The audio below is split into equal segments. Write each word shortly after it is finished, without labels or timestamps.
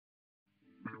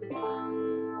The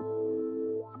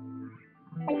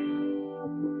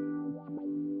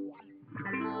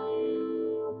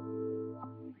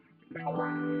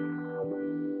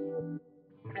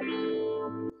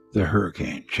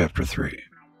Hurricane, Chapter 3.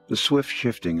 The swift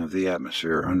shifting of the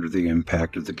atmosphere under the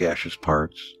impact of the gaseous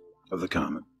parts of the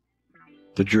comet.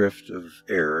 The drift of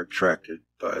air attracted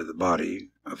by the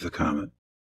body of the comet,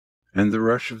 and the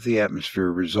rush of the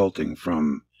atmosphere resulting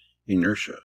from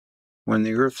inertia. When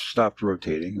the Earth stopped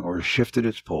rotating or shifted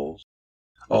its poles,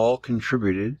 all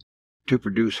contributed to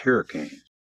produce hurricanes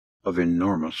of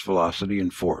enormous velocity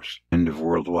and force and of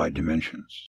worldwide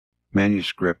dimensions.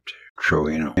 Manuscript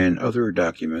Troino and other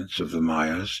documents of the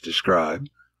Mayas describe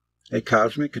a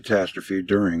cosmic catastrophe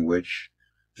during which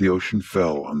the ocean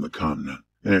fell on the continent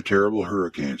and a terrible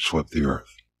hurricane swept the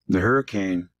Earth. The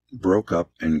hurricane broke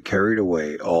up and carried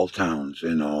away all towns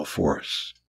and all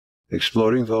forests.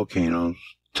 Exploding volcanoes,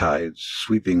 tides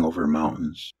sweeping over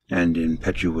mountains, and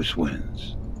impetuous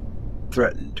winds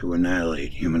threatened to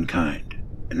annihilate humankind,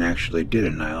 and actually did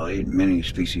annihilate many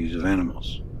species of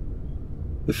animals.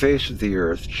 The face of the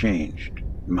Earth changed.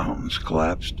 Mountains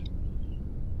collapsed.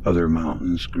 Other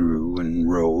mountains grew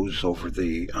and rose over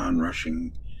the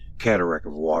onrushing cataract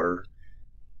of water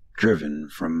driven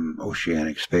from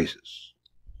oceanic spaces.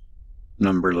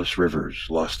 Numberless rivers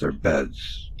lost their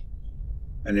beds,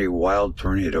 and a wild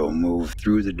tornado moved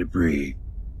through the debris,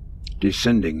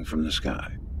 descending from the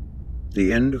sky.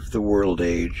 The end of the world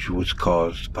age was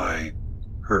caused by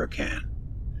hurricane,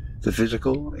 the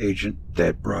physical agent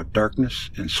that brought darkness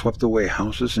and swept away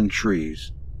houses and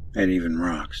trees, and even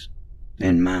rocks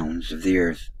and mounds of the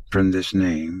earth. From this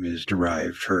name is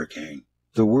derived hurricane,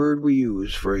 the word we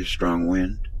use for a strong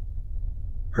wind.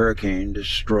 Hurricane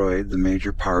destroyed the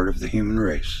major part of the human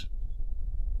race.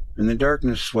 In the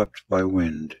darkness swept by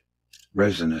wind,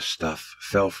 resinous stuff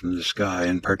fell from the sky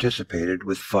and participated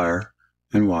with fire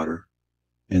and water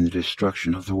in the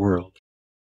destruction of the world.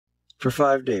 For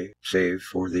 5 days, save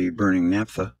for the burning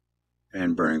naphtha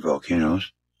and burning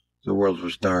volcanoes, the world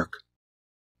was dark,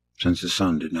 since the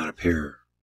sun did not appear.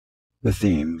 The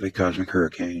theme of a cosmic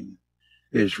hurricane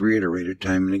is reiterated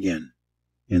time and again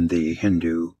in the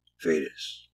Hindu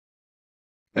Vedas.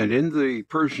 And in the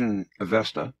Persian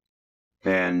Avesta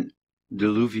and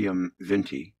Diluvium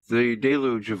Vinti, the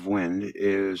deluge of wind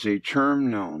is a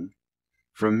term known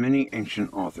from many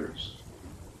ancient authors.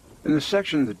 In the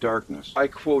section The Darkness, I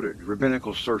quoted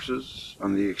rabbinical sources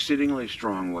on the exceedingly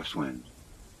strong west wind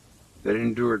that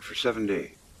endured for 7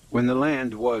 days, when the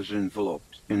land was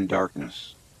enveloped in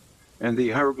darkness, and the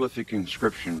hieroglyphic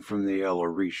inscription from the El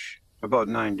Arish about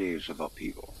 9 days of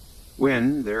upheaval,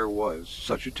 when there was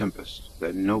such a tempest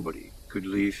that nobody could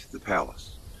leave the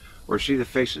palace or see the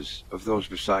faces of those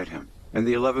beside him, and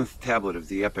the 11th tablet of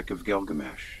the Epic of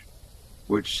Gilgamesh,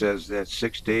 which says that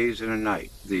 6 days and a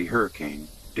night the hurricane,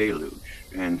 deluge,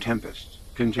 and tempest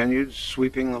continued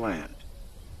sweeping the land,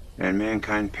 and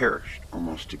mankind perished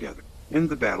almost together. In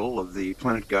the battle of the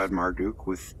planet god Marduk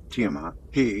with Tiamat,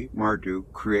 he,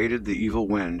 Marduk, created the evil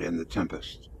wind and the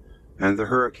tempest, and the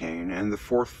hurricane, and the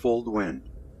fourthfold wind,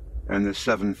 and the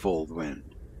sevenfold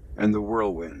wind, and the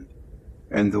whirlwind,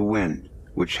 and the wind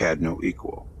which had no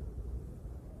equal.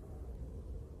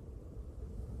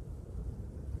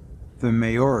 The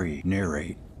Maori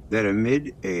narrate that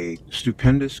amid a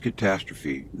stupendous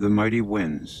catastrophe, the mighty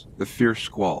winds, the fierce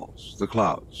squalls, the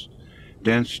clouds,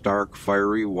 dense, dark,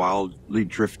 fiery, wildly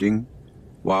drifting,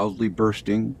 wildly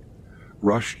bursting,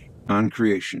 rushed on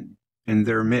creation. In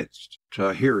their midst,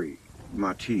 Tahiri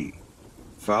Mati,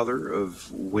 father of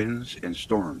winds and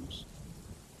storms,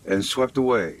 and swept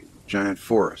away giant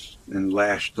forests and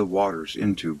lashed the waters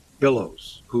into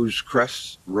billows whose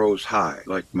crests rose high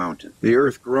like mountains. The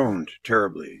earth groaned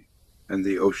terribly, and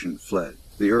the ocean fled.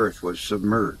 The earth was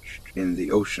submerged in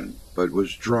the ocean, but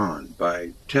was drawn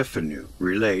by Tefanu,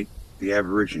 relate the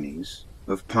Aborigines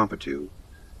of Pompatu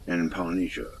and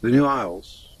Polynesia. The new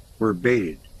isles were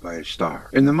baited by a star.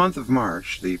 In the month of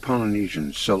March, the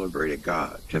Polynesians celebrate a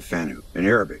god, Tefanu. In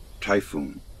Arabic,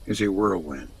 typhoon is a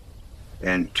whirlwind,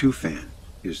 and tufan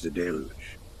is the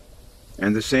deluge.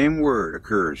 And the same word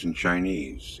occurs in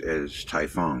Chinese as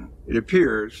typhoon. It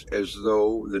appears as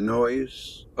though the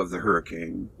noise of the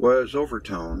hurricane was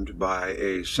overtoned by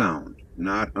a sound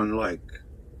not unlike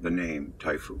the name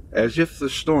typhoon, as if the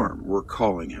storm were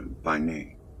calling him by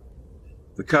name.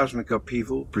 The cosmic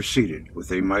upheaval proceeded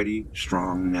with a mighty,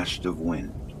 strong nest of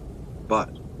wind.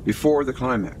 But before the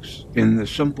climax, in the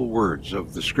simple words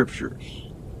of the Scriptures,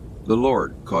 the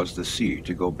Lord caused the sea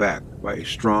to go back by a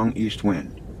strong east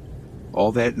wind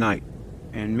all that night,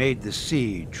 and made the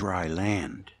sea dry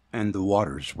land, and the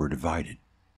waters were divided.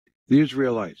 The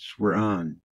Israelites were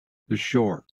on the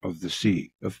shore of the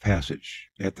sea of passage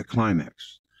at the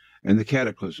climax and the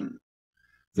cataclysm.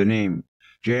 The name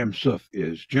Jam Suf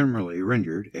is generally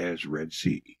rendered as Red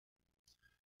Sea.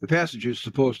 The passage is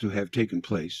supposed to have taken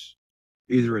place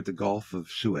either at the Gulf of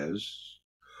Suez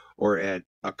or at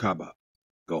Aqaba,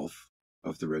 Gulf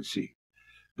of the Red Sea,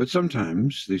 but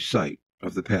sometimes the site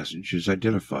of the passage is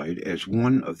identified as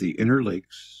one of the inner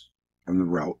lakes on the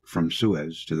route from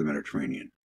Suez to the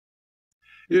Mediterranean.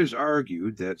 It is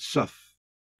argued that Suf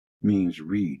means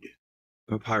reed,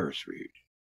 papyrus reed,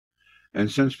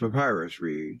 and since papyrus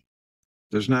reed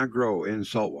does not grow in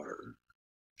saltwater,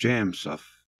 Jam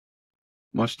Suf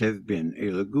must have been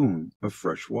a lagoon of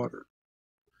fresh water.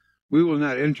 We will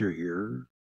not enter here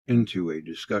into a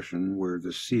discussion where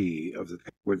the sea of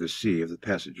the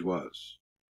passage was.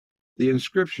 The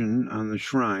inscription on the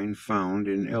shrine found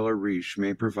in El Arish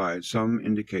may provide some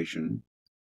indication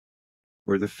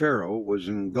where the pharaoh was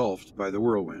engulfed by the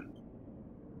whirlwind.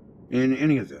 In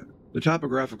any event, the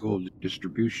topographical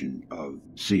distribution of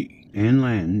sea and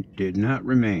land did not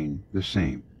remain the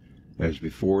same as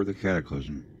before the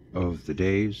cataclysm of the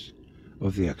days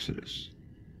of the Exodus.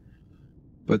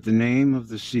 But the name of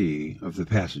the sea of the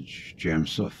passage, Jam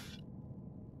Suf,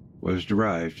 was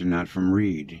derived not from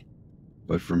reed,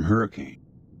 but from hurricane.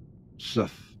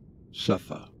 Suf,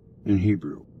 Safa in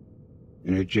Hebrew.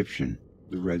 In Egyptian,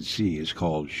 the Red Sea is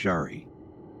called Shari,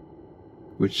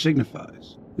 which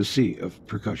signifies the sea of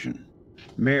percussion.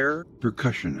 Mare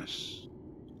percussionis,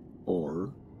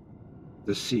 or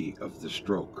the sea of the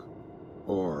stroke,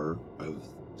 or of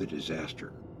the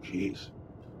disaster. Jeez,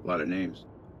 a lot of names.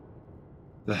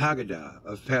 The Haggadah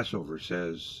of Passover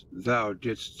says, "Thou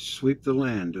didst sweep the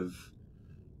land of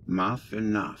Maph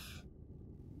and Naph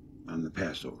on the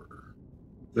Passover."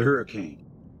 The hurricane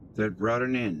that brought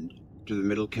an end to the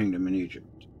Middle Kingdom in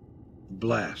Egypt, the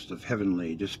blast of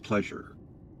heavenly displeasure,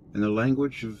 in the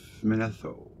language of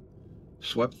Manetho,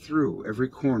 swept through every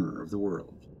corner of the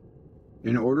world.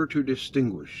 In order to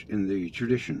distinguish in the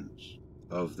traditions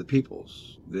of the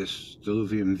peoples this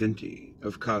diluvium vinti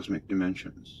of cosmic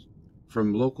dimensions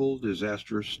from local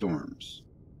disastrous storms.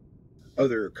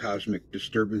 Other cosmic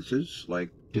disturbances, like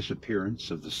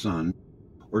disappearance of the sun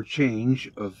or change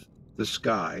of the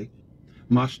sky,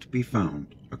 must be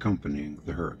found accompanying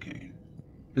the hurricane.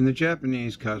 In the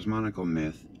Japanese cosmonical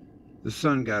myth, the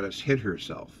sun goddess hid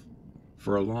herself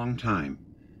for a long time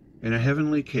in a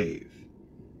heavenly cave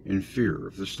in fear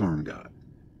of the storm god.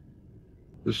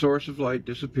 The source of light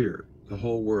disappeared, the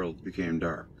whole world became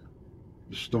dark.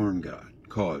 The storm god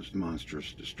caused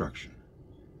monstrous destruction.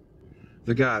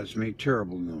 The gods made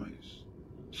terrible noise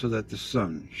so that the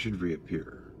sun should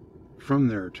reappear. From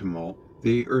their tumult,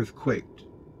 the earth quaked.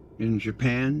 In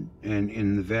Japan and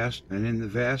in the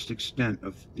vast extent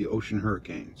of the ocean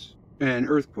hurricanes. And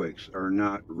earthquakes are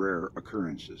not rare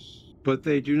occurrences. But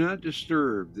they do not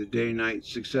disturb the day-night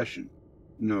succession,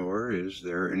 nor is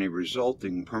there any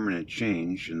resulting permanent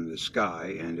change in the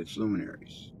sky and its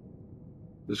luminaries.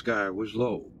 The sky was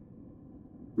low.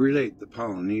 Relate the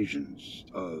Polynesians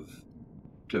of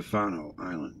Tefano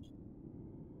Island.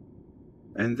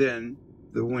 And then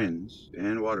the winds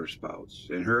and waterspouts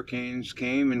and hurricanes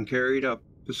came and carried up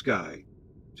the sky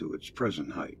to its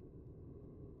present height.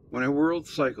 When a world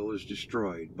cycle is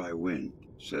destroyed by wind,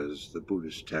 says the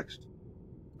Buddhist text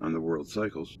on the world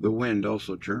cycles, the wind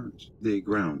also turns the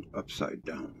ground upside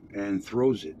down and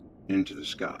throws it into the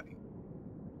sky.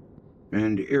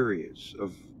 And areas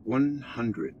of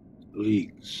 100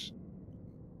 leagues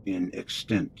in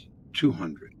extent,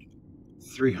 200,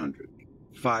 300,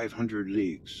 500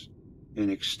 leagues in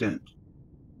extent,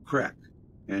 crack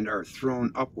and are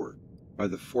thrown upward by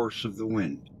the force of the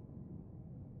wind,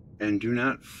 and do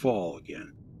not fall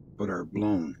again, but are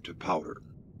blown to powder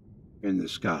in the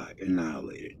sky,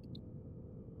 annihilated.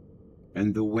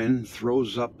 And the wind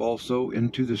throws up also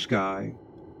into the sky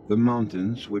the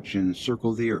mountains which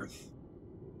encircle the earth.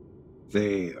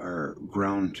 They are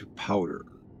ground to powder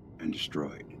and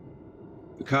destroyed.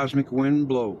 The cosmic wind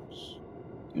blows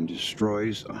and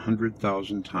destroys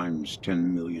 100,000 times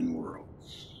 10 million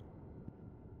worlds.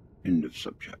 End of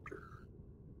subchapter.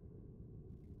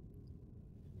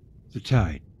 The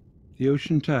tide. The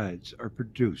ocean tides are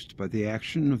produced by the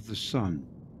action of the sun,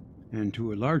 and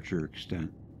to a larger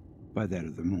extent by that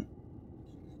of the moon.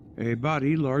 A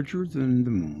body larger than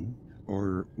the moon,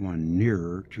 or one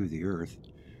nearer to the earth,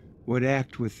 would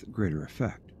act with greater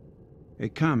effect. A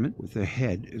comet with a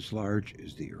head as large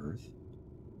as the earth,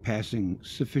 passing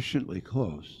sufficiently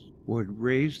close, would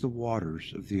raise the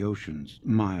waters of the oceans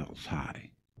miles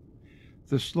high.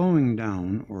 The slowing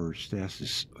down or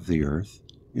stasis of the earth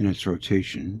in its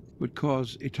rotation would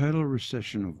cause a tidal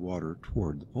recession of water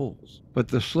toward the poles, but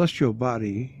the celestial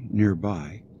body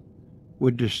nearby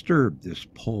would disturb this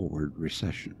poleward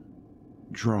recession,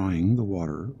 drawing the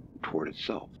water toward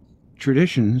itself.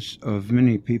 Traditions of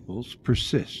many peoples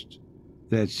persist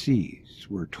that seas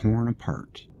were torn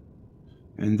apart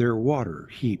and their water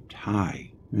heaped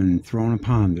high and thrown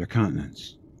upon their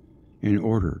continents in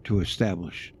order to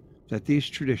establish that these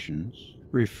traditions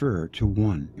refer to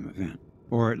one event,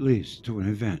 or at least to an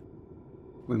event.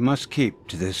 We must keep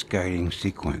to this guiding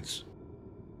sequence.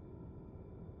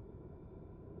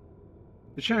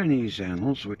 The Chinese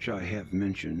annals, which I have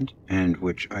mentioned, and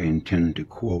which I intend to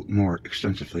quote more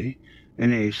extensively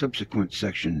in a subsequent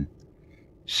section,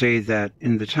 say that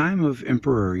in the time of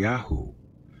Emperor Yahoo,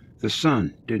 the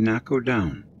sun did not go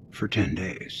down for 10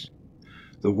 days.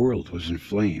 The world was in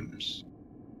flames,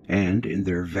 and in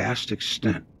their vast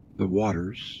extent the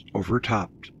waters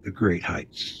overtopped the great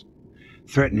heights,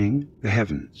 threatening the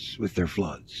heavens with their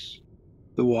floods.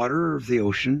 The water of the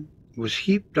ocean was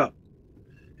heaped up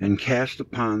and cast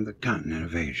upon the continent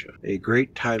of Asia. A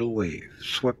great tidal wave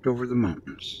swept over the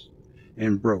mountains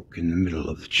and broke in the middle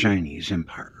of the Chinese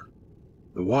Empire.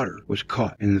 The water was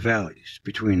caught in the valleys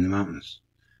between the mountains,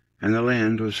 and the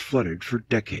land was flooded for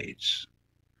decades.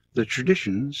 The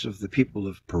traditions of the people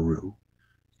of Peru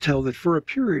tell that for a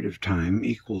period of time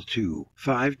equal to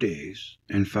 5 days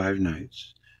and 5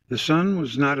 nights, the sun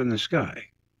was not in the sky,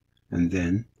 and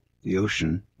then the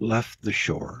ocean left the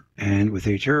shore and with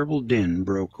a terrible din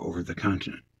broke over the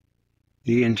continent.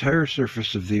 The entire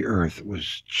surface of the earth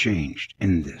was changed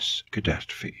in this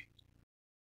catastrophe.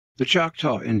 The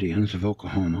Choctaw Indians of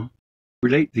Oklahoma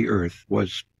relate the earth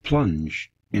was plunged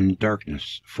in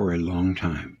darkness for a long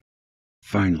time.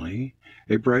 Finally,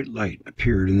 a bright light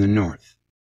appeared in the north,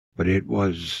 but it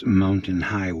was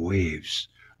mountain-high waves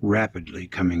rapidly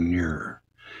coming nearer.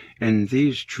 In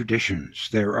these traditions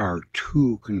there are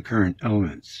 2 concurrent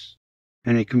elements,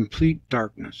 and a complete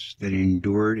darkness that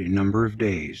endured a number of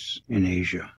days in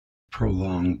Asia,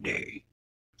 prolonged day.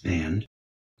 And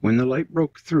when the light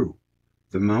broke through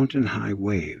the mountain-high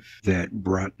wave that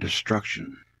brought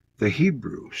destruction, the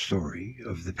Hebrew story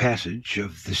of the passage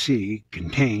of the sea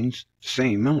contains the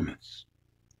same elements.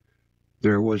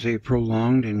 There was a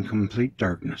prolonged and complete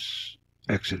darkness,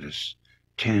 Exodus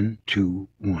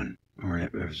 10:2-1. Or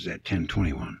it was at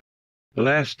 10:21. The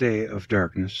last day of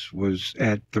darkness was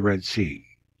at the Red Sea.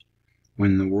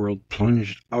 When the world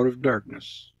plunged out of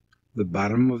darkness, the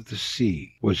bottom of the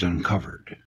sea was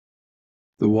uncovered.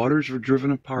 The waters were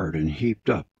driven apart and heaped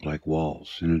up like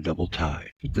walls in a double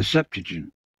tide. But the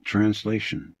Septuagint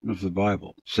translation of the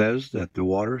Bible says that the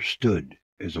water stood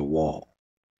as a wall,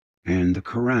 and the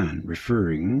Quran,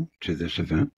 referring to this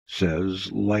event,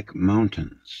 says like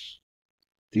mountains.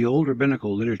 The old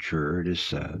rabbinical literature, it is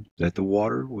said, that the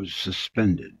water was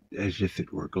suspended as if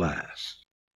it were glass,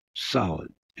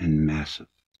 solid and massive.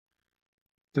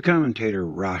 The commentator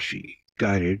Rashi,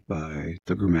 guided by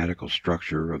the grammatical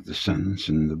structure of the sentence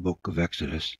in the book of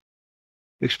Exodus,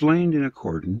 explained in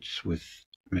accordance with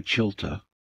Mechilta,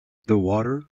 the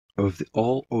water of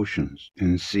all oceans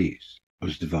and seas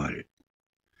was divided.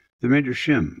 The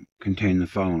Midrashim contain the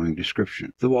following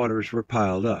description. The waters were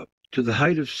piled up to the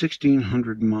height of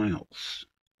 1,600 miles,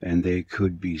 and they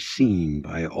could be seen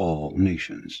by all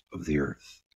nations of the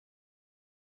earth.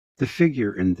 The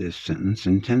figure in this sentence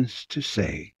intends to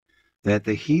say that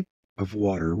the heap of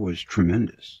water was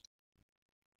tremendous.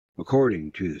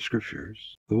 According to the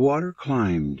scriptures, the water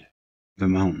climbed the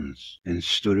mountains and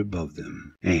stood above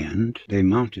them, and they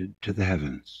mounted to the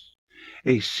heavens.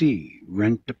 A sea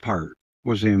rent apart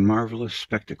was a marvelous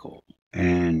spectacle,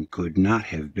 and could not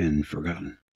have been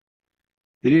forgotten.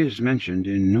 It is mentioned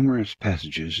in numerous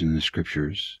passages in the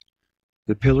Scriptures,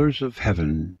 "The pillars of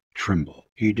heaven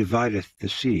tremble. He divideth the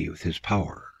sea with his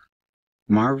power.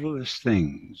 Marvelous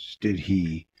things did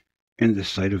he in the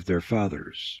sight of their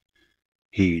fathers.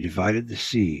 He divided the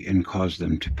sea and caused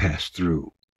them to pass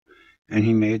through, and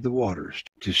he made the waters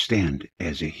to stand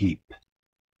as a heap.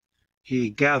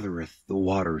 He gathereth the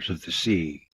waters of the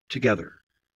sea together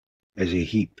as a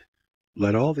heap.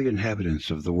 Let all the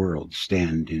inhabitants of the world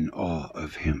stand in awe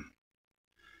of him."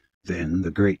 Then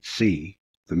the great sea,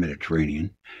 the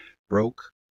Mediterranean,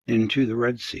 broke into the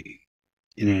Red Sea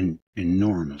in an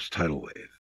enormous tidal wave.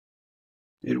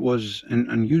 It was an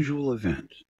unusual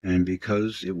event, and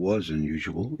because it was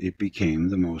unusual, it became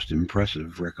the most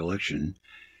impressive recollection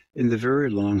in the very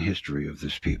long history of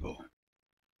this people.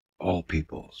 All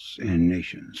peoples and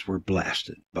nations were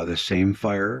blasted by the same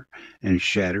fire and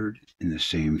shattered in the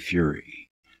same fury.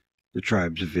 The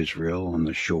tribes of Israel on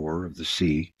the shore of the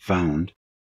sea found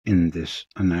in this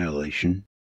annihilation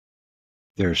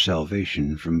their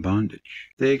salvation from bondage.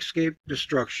 They escaped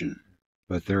destruction,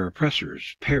 but their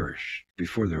oppressors perished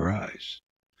before their eyes.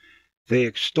 They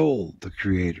extolled the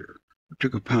Creator, who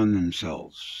took upon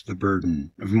themselves the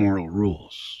burden of moral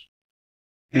rules,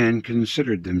 and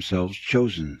considered themselves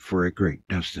chosen for a great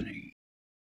destiny.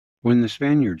 When the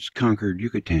Spaniards conquered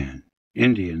Yucatan,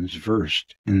 Indians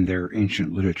versed in their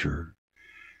ancient literature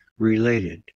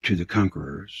related to the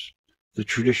conquerors the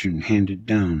tradition handed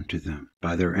down to them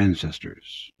by their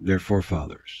ancestors, their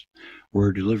forefathers,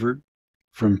 were delivered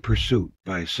from pursuit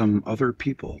by some other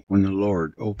people when the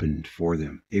Lord opened for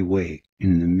them a way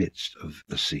in the midst of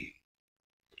the sea.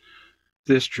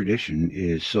 This tradition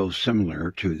is so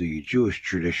similar to the Jewish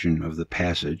tradition of the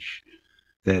passage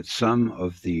that some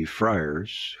of the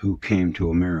friars who came to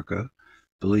America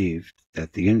believed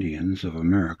that the Indians of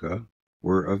America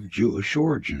were of Jewish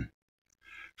origin.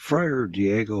 Friar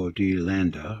Diego de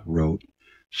Landa wrote,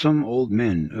 "Some old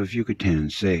men of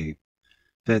Yucatan say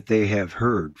that they have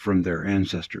heard from their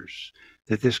ancestors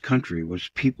that this country was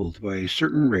peopled by a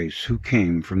certain race who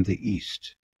came from the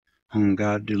east, whom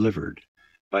God delivered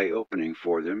by opening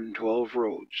for them 12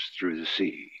 roads through the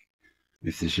sea.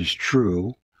 If this is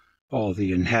true, all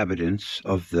the inhabitants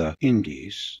of the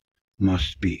Indies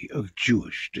must be of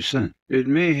Jewish descent." It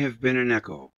may have been an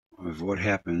echo of what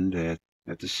happened at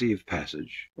the Sea of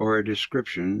Passage, or a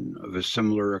description of a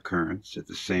similar occurrence at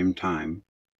the same time,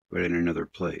 but in another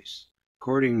place.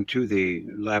 According to the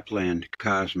Lapland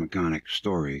cosmogonic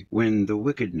story, when the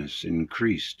wickedness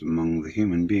increased among the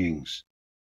human beings,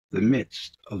 the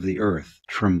midst of the earth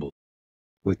trembled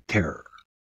with terror,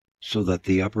 so that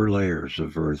the upper layers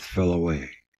of earth fell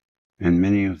away, and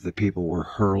many of the people were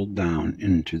hurled down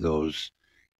into those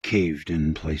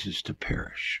caved-in places to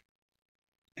perish.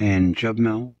 And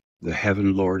Jubmel, the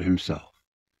heaven lord himself,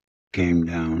 came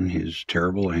down. His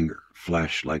terrible anger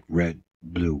flashed like red,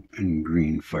 blue, and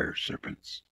green fire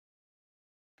serpents.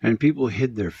 And people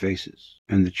hid their faces,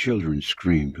 and the children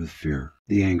screamed with fear.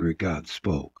 The angry God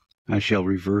spoke, "I shall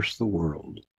reverse the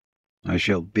world. I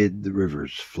shall bid the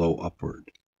rivers flow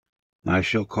upward. I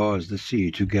shall cause the sea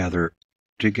to gather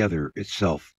together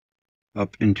itself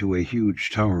up into a huge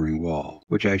towering wall,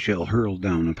 which I shall hurl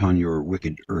down upon your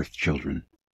wicked earth children,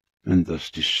 and thus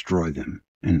destroy them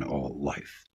and all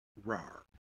life." Rar.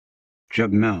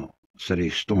 Jubmel set a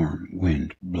storm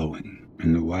wind blowing,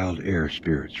 and the wild air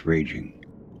spirits raging,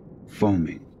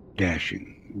 foaming,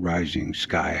 dashing, rising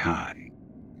sky high.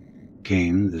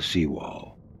 Came the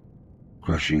sea-wall,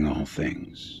 crushing all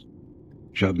things.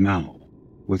 Jubmel,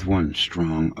 with one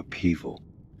strong upheaval,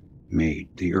 made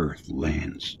the earth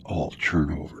lands all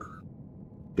turn over.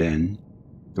 Then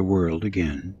the world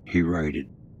again he righted.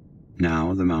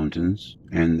 Now the mountains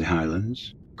and the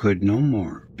highlands could no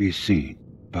more be seen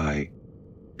by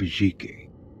Bijike.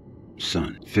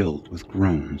 Sun, filled with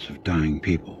groans of dying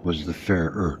people, was the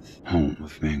fair earth, home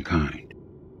of mankind.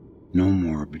 No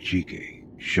more Bijike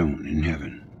shone in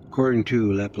heaven. According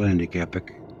to Laplandic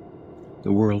epic,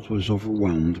 the world was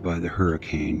overwhelmed by the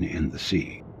hurricane and the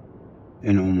sea,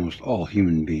 and almost all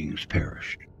human beings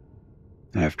perished.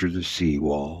 After the sea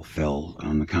wall fell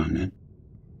on the continent,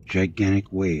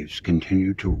 gigantic waves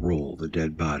continued to roll. The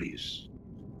dead bodies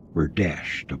were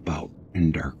dashed about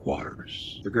in dark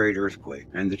waters. The great earthquake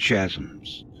and the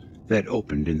chasms that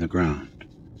opened in the ground,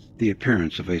 the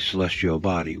appearance of a celestial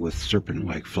body with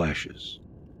serpent-like flashes,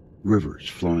 rivers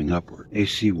flowing upward, a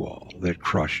seawall that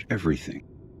crushed everything,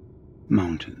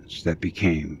 mountains that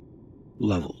became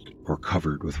leveled or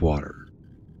covered with water,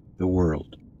 the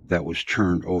world that was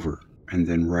turned over and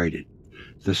then righted,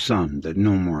 the sun that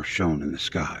no more shone in the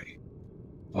sky.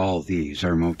 All these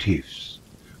are motifs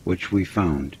which we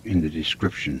found in the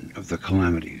description of the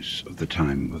calamities of the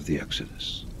time of the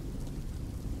Exodus.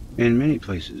 In many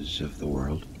places of the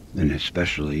world, and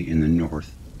especially in the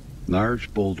north,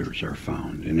 large boulders are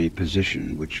found in a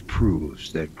position which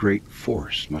proves that great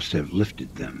force must have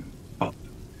lifted them up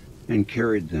and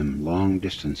carried them long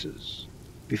distances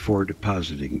before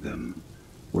depositing them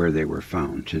where they were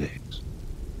found today.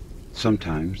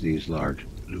 Sometimes these large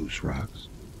loose rocks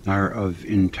are of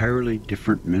entirely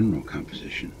different mineral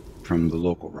composition from the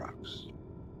local rocks,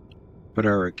 but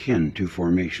are akin to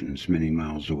formations many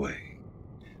miles away.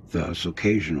 Thus,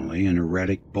 occasionally an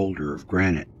erratic boulder of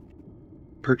granite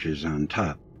perches on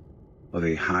top of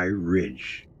a high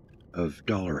ridge of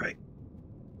dolerite,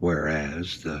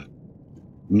 whereas the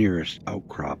nearest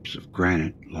outcrops of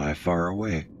granite lie far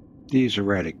away. These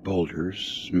erratic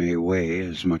boulders may weigh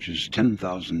as much as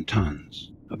 10,000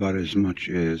 tons, about as much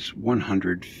as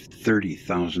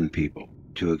 130,000 people.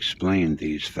 To explain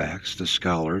these facts, the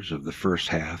scholars of the first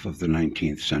half of the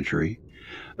 19th century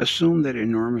assumed that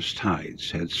enormous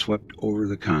tides had swept over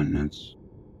the continents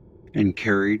and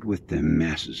carried with them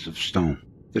masses of stone.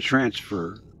 The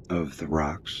transfer of the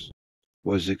rocks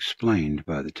was explained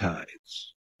by the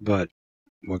tides, but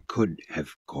what could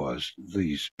have caused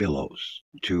these billows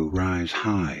to rise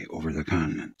high over the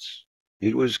continents?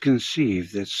 It was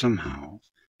conceived that somehow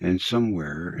and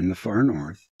somewhere in the far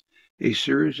north, a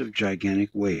series of gigantic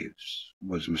waves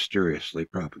was mysteriously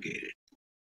propagated.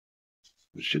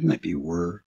 Shouldn't that be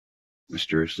were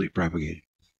mysteriously propagated?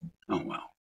 Oh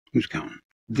well, who's counting?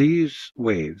 These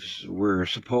waves were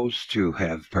supposed to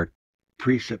have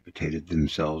precipitated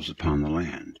themselves upon the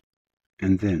land,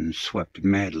 and then swept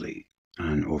madly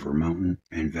on over mountain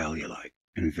and valley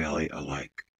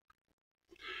alike,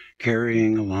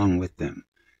 carrying along with them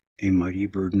a mighty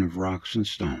burden of rocks and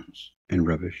stones and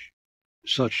rubbish.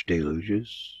 Such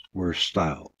deluges were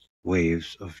styled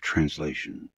waves of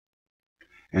translation,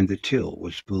 and the till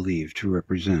was believed to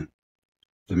represent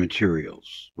the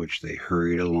materials which they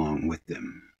hurried along with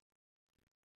them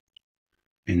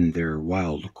in their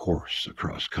wild course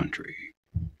across country.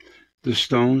 The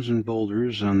stones and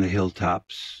boulders on the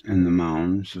hilltops and the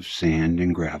mounds of sand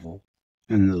and gravel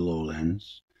in the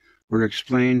lowlands were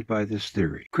explained by this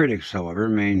theory. Critics, however,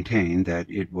 maintain that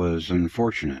it was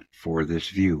unfortunate for this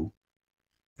view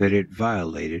that it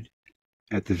violated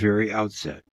at the very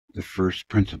outset the first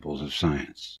principles of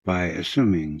science by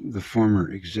assuming the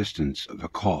former existence of a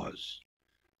cause,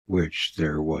 which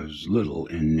there was little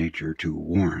in nature to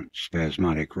warrant.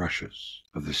 Spasmodic rushes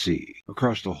of the sea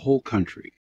across the whole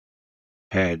country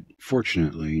had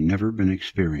fortunately never been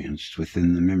experienced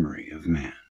within the memory of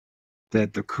man.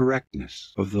 That the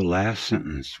correctness of the last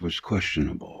sentence was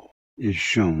questionable is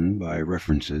shown by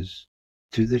references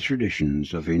to the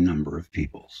traditions of a number of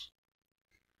peoples.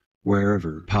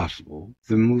 Wherever possible,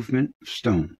 the movement of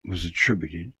stone was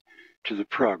attributed to the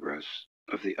progress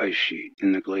of the ice sheet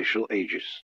in the glacial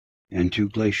ages and to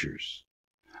glaciers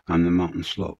on the mountain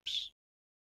slopes.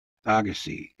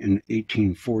 Agassiz, in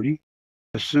 1840,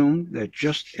 assumed that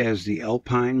just as the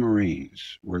alpine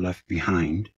moraines were left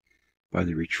behind by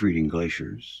the retreating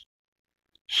glaciers,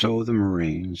 so the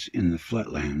moraines in the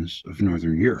flatlands of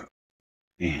northern Europe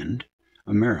and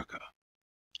America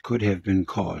could have been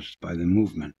caused by the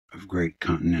movement of great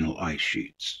continental ice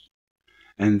sheets,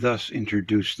 and thus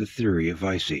introduced the theory of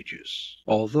ice ages.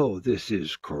 Although this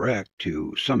is correct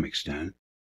to some extent,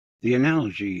 the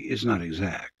analogy is not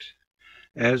exact,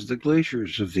 as the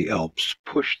glaciers of the Alps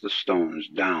push the stones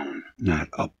down, not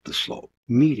up the slope,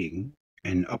 meeting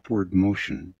an upward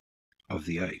motion of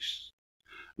the ice.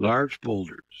 Large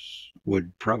boulders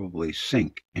would probably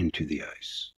sink into the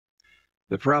ice.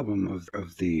 The problem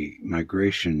of the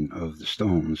migration of the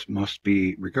stones must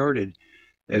be regarded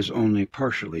as only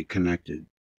partially connected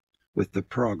with the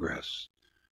progress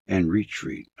and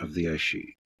retreat of the ice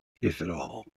sheet, if at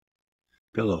all.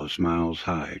 Billows miles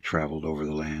high traveled over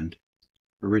the land,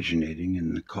 originating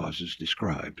in the causes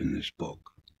described in this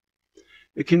book.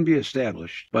 It can be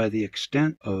established by the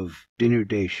extent of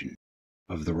denudation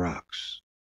of the rocks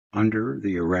under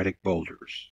the erratic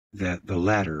boulders that the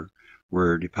latter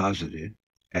were deposited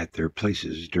at their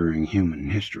places during human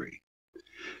history.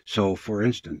 So, for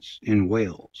instance, in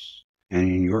Wales and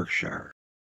in Yorkshire,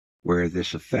 where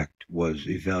this effect was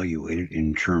evaluated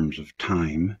in terms of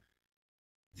time,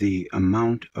 the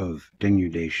amount of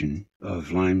denudation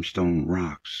of limestone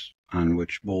rocks on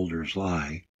which boulders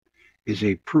lie is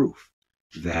a proof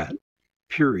that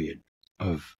period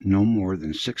of no more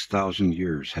than 6,000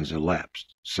 years has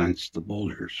elapsed since the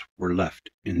boulders were left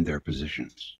in their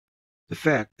positions. The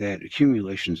fact that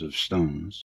accumulations of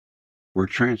stones were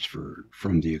transferred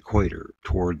from the equator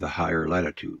toward the higher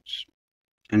latitudes,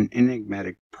 an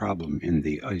enigmatic problem in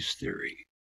the ice theory,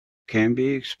 can be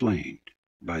explained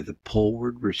by the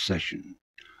poleward recession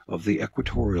of the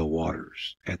equatorial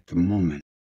waters at the moment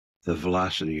the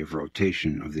velocity of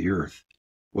rotation of the Earth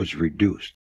was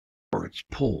reduced or its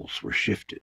poles were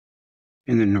shifted.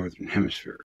 In the northern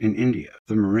hemisphere, in India,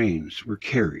 the moraines were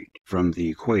carried from the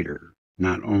equator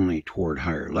not only toward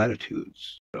higher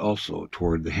latitudes, but also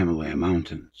toward the Himalaya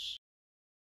mountains.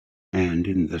 And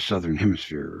in the southern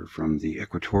hemisphere, from the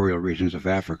equatorial regions of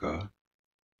Africa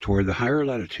toward the higher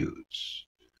latitudes,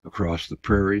 across the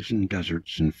prairies and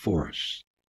deserts and forests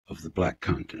of the Black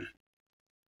Continent.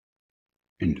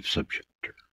 End of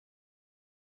subchapter.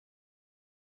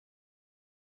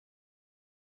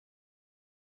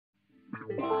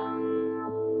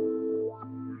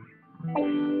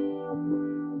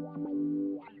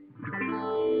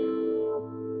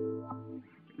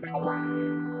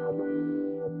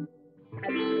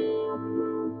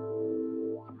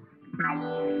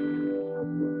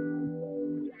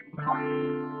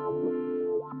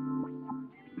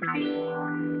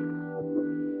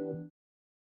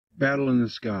 battle in the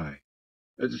sky.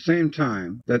 At the same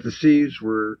time that the seas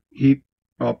were heaped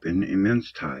up in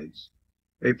immense tides,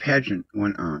 a pageant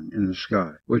went on in the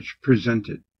sky, which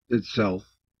presented itself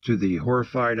to the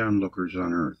horrified onlookers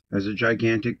on earth as a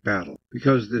gigantic battle,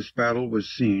 because this battle was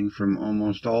seen from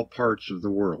almost all parts of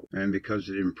the world, and because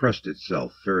it impressed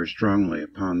itself very strongly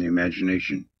upon the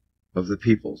imagination of the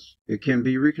peoples. It can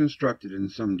be reconstructed in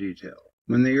some detail.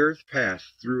 When the earth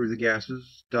passed through the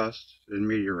gases, dust, and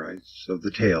meteorites of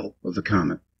the tail of the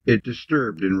comet, it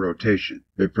disturbed in rotation.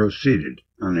 It proceeded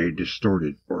on a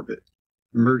distorted orbit,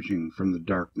 emerging from the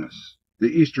darkness. The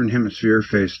eastern hemisphere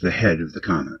faced the head of the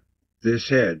comet. This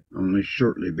head, only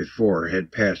shortly before,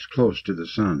 had passed close to the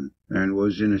sun, and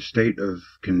was in a state of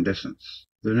incandescence.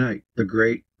 The night the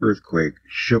great earthquake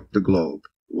shook the globe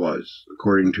was,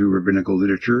 according to rabbinical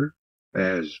literature,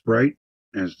 as bright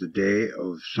as the day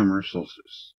of summer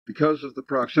solstice. Because of the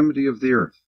proximity of the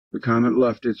earth, the comet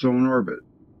left its own orbit,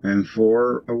 and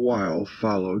for a while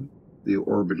followed the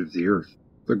orbit of the earth.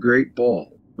 The great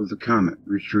ball of the comet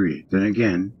retreated, then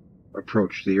again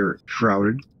approached the earth,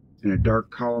 shrouded in a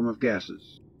dark column of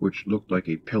gases, which looked like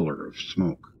a pillar of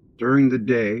smoke. During the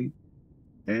day,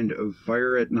 and of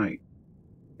fire at night,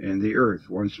 and the earth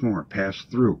once more passed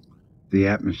through the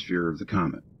atmosphere of the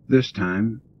comet, this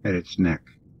time at its neck.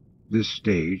 This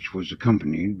stage was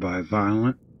accompanied by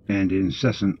violent and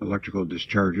incessant electrical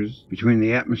discharges between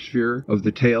the atmosphere of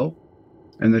the tail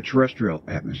and the terrestrial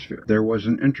atmosphere. There was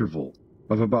an interval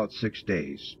of about 6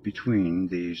 days between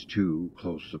these two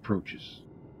close approaches.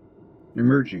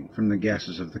 Emerging from the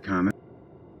gases of the comet,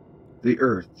 the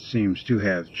earth seems to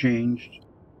have changed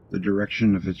the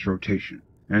direction of its rotation,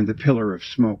 and the pillar of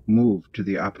smoke moved to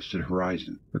the opposite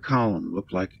horizon. The column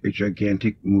looked like a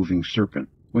gigantic moving serpent.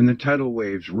 When the tidal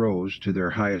waves rose to their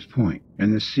highest point,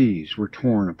 and the seas were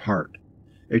torn apart,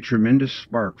 a tremendous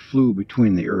spark flew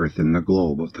between the earth and the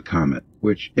globe of the comet,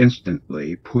 which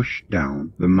instantly pushed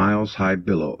down the miles-high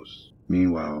billows.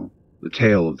 Meanwhile, the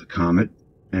tail of the comet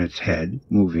and its head,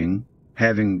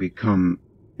 having become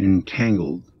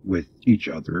entangled with each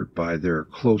other by their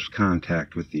close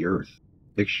contact with the earth,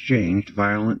 exchanged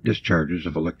violent discharges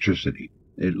of electricity.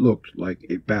 It looked like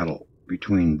a battle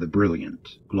between the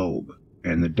brilliant globe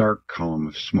and the dark column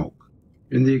of smoke.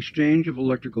 In the exchange of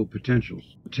electrical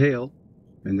potentials, the tail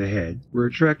and the head were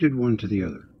attracted one to the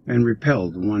other, and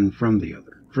repelled one from the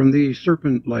other. From the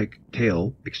serpent-like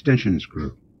tail, extensions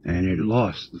grew, and it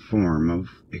lost the form of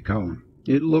a column.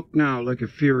 It looked now like a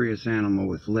furious animal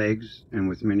with legs and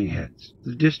with many heads.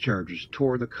 The discharges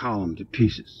tore the column to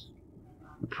pieces,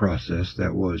 a process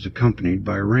that was accompanied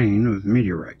by rain of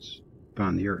meteorites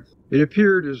upon the earth. It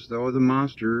appeared as though the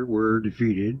monster were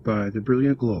defeated by the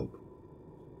brilliant globe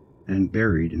and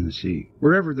buried in the sea.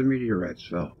 Wherever the meteorites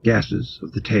fell, gases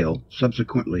of the tail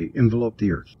subsequently enveloped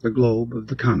the earth, the globe of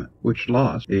the comet, which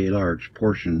lost a large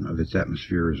portion of its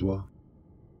atmosphere as well.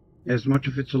 As much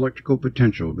of its electrical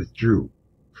potential withdrew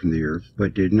from the earth,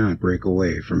 but did not break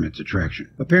away from its attraction.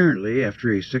 Apparently,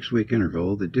 after a 6-week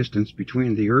interval, the distance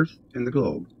between the earth and the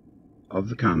globe of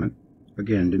the comet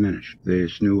again diminished.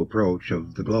 This new approach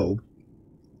of the globe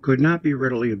could not be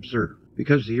readily observed,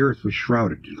 because the earth was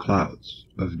shrouded in clouds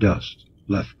of dust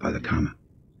left by the comet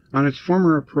on its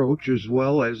former approach, as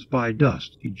well as by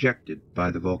dust ejected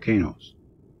by the volcanoes.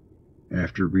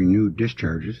 After renewed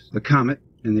discharges, the comet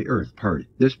and the earth parted.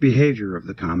 This behavior of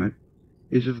the comet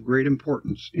is of great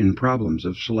importance in problems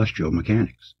of celestial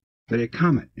mechanics, that a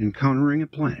comet encountering a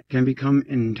planet can become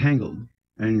entangled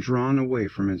and drawn away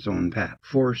from its own path,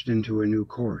 forced into a new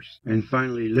course, and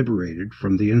finally liberated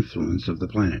from the influence of the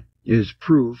planet, is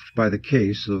proved by the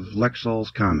case of Lexell's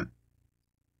comet,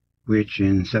 which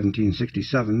in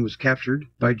 1767 was captured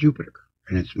by Jupiter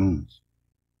and its moons.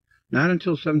 Not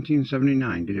until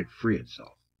 1779 did it free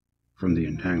itself from the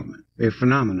entanglement, a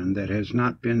phenomenon that has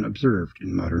not been observed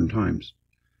in modern times,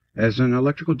 as an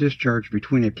electrical discharge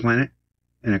between a planet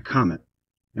and a comet,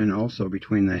 and also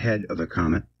between the head of a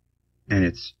comet and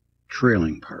its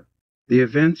trailing part. The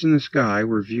events in the sky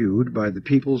were viewed by the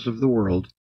peoples of the world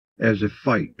as a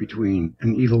fight between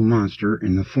an evil monster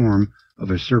in the form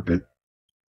of a serpent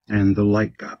and the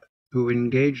light god, who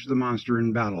engaged the monster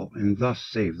in battle and thus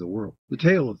saved the world. The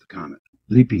tail of the comet,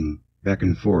 leaping back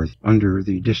and forth under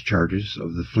the discharges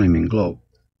of the flaming globe,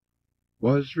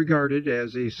 was regarded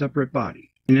as a separate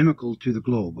body, inimical to the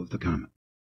globe of the comet.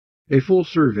 A full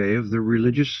survey of the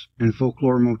religious and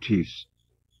folklore motifs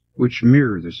which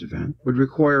mirror this event would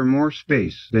require more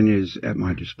space than is at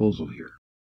my disposal here.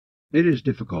 It is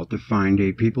difficult to find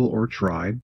a people or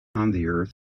tribe on the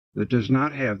earth that does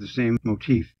not have the same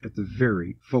motif at the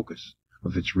very focus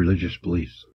of its religious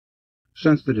beliefs.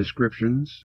 Since the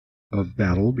descriptions of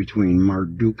battle between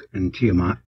Marduk and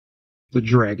Tiamat, the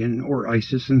dragon, or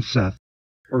Isis and Seth,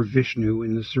 or Vishnu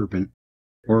and the serpent,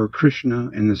 or Krishna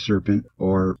and the serpent,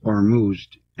 or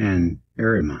Ormuzd and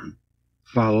Ahriman,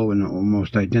 follow an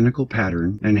almost identical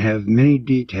pattern and have many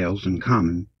details in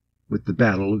common with the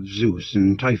battle of Zeus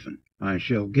and Typhon. I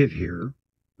shall give here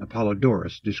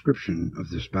Apollodorus' description of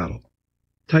this battle.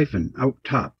 Typhon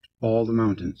out-topped all the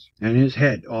mountains, and his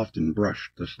head often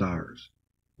brushed the stars.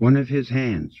 One of his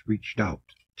hands reached out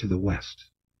to the west,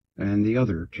 and the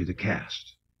other to the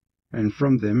cast, and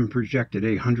from them projected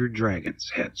 100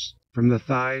 dragons' heads. From the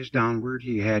thighs downward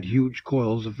he had huge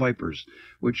coils of vipers,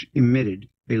 which emitted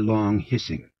a long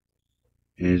hissing.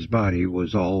 His body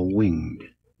was all winged,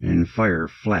 and fire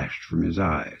flashed from his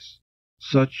eyes.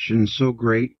 Such and so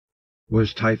great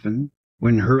was Typhon,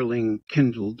 when hurling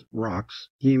kindled rocks,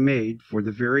 he made for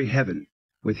the very heaven,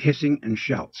 with hissing and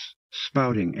shouts,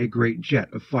 spouting a great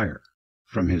jet of fire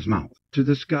from his mouth. To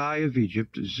the sky of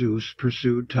Egypt Zeus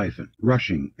pursued Typhon,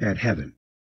 rushing at heaven.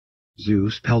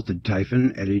 Zeus pelted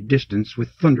Typhon at a distance with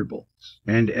thunderbolts,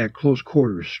 and at close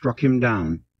quarters struck him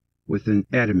down with an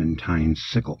adamantine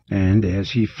sickle, and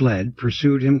as he fled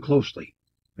pursued him closely,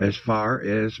 as far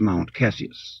as Mount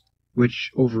Cassius,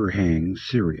 which overhangs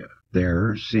Syria.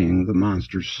 There, seeing the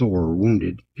monster sore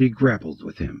wounded, he grappled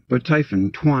with him, but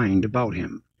Typhon twined about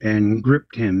him and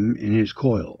gripped him in his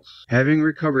coils. Having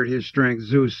recovered his strength,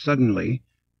 Zeus suddenly,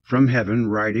 from heaven,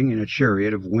 riding in a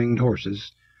chariot of winged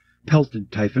horses,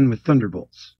 pelted Typhon with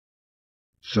thunderbolts.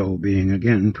 So, being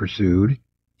again pursued,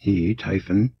 he,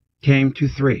 Typhon, came to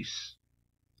Thrace,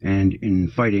 and in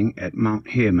fighting at Mount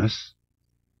Haemus,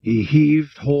 he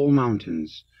heaved whole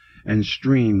mountains, and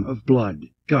stream of blood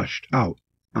gushed out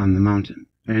on the mountain.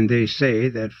 And they say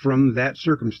that from that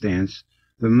circumstance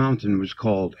the mountain was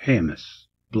called Haemus,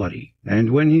 bloody. And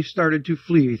when he started to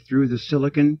flee through the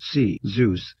Sicilian Sea,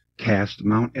 Zeus cast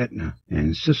Mount Etna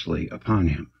and Sicily upon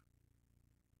him.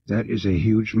 That is a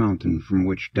huge mountain from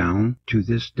which down to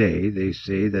this day they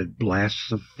say that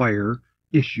blasts of fire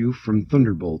issue from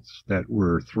thunderbolts that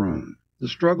were thrown. The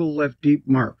struggle left deep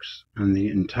marks on the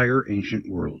entire ancient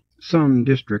world. Some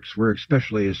districts were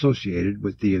especially associated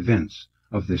with the events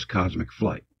of this cosmic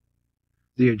flight.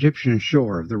 The Egyptian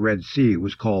shore of the Red Sea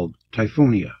was called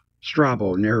Typhonia.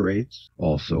 Strabo narrates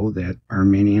also that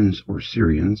Armenians or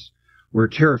Syrians were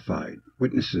terrified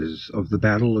witnesses of the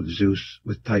battle of Zeus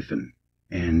with Typhon,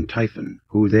 and Typhon,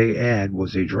 who they add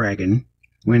was a dragon,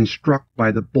 when struck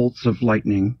by the bolts of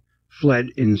lightning, fled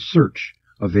in search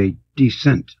of a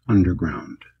descent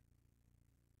underground.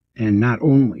 And not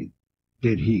only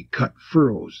did he cut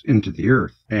furrows into the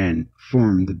earth and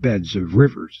form the beds of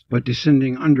rivers, but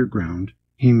descending underground,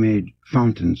 he made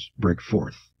fountains break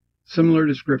forth. Similar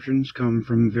descriptions come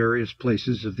from various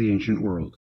places of the ancient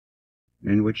world,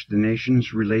 in which the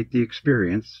nations relate the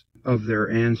experience of their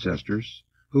ancestors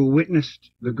who witnessed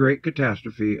the great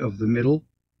catastrophe of the middle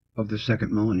of the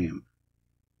second millennium.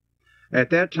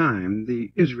 At that time,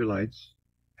 the Israelites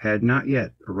had not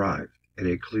yet arrived at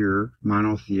a clear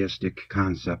monotheistic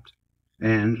concept,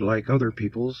 and, like other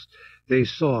peoples, they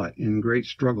saw it in great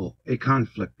struggle, a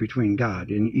conflict between God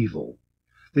and evil.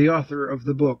 The author of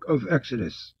the book of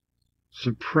Exodus,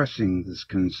 suppressing this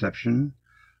conception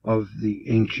of the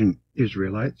ancient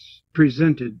Israelites,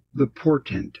 presented the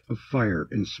portent of fire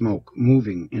and smoke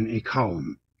moving in a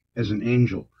column as an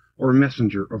angel or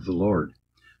messenger of the Lord.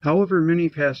 However, many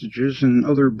passages in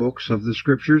other books of the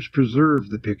Scriptures preserve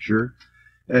the picture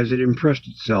as it impressed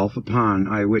itself upon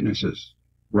eyewitnesses.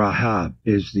 Rahab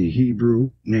is the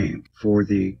Hebrew name for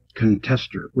the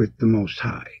contester with the Most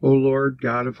High. O Lord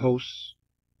God of hosts,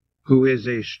 who is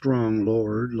a strong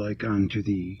Lord like unto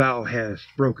thee, thou hast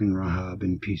broken Rahab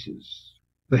in pieces.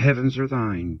 The heavens are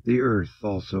thine, the earth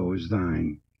also is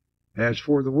thine. As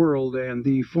for the world and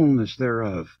the fullness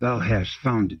thereof, thou hast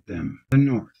founded them. The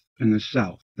north and the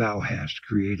south thou hast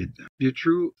created them. The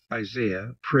true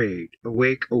Isaiah prayed,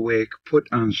 Awake, awake, put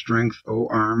on strength, O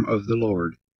arm of the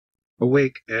Lord.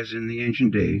 Awake, as in the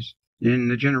ancient days, in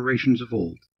the generations of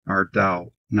old. Art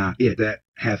thou not it that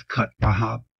hath cut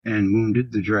Rahab and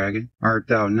wounded the dragon? Art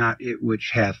thou not it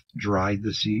which hath dried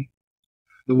the sea,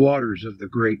 the waters of the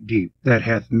great deep, that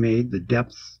hath made the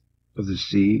depths of the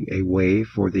sea a way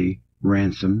for the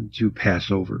ransom to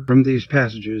pass over? From these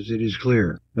passages it is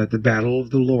clear that the battle of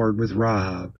the Lord with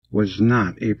Rahab was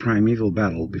not a primeval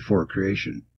battle before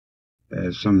creation,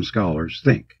 as some scholars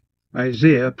think.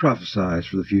 Isaiah prophesies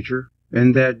for the future.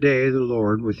 In that day the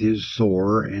Lord with his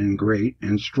sore and great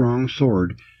and strong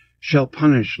sword shall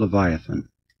punish Leviathan,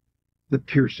 the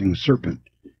piercing serpent,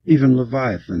 even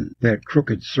Leviathan, that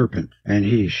crooked serpent, and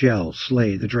he shall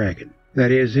slay the dragon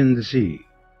that is in the sea,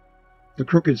 The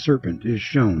crooked serpent is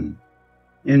shown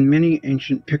in many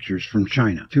ancient pictures from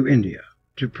China to India,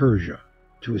 to Persia,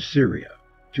 to Assyria,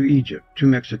 to Egypt, to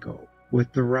Mexico,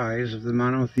 with the rise of the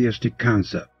monotheistic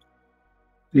concept.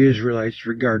 The Israelites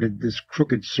regarded this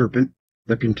crooked serpent,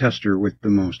 the contester with the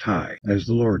Most High, as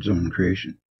the Lord's own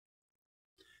creation.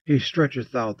 He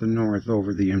stretcheth out the north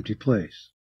over the empty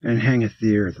place, and hangeth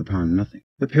the earth upon nothing.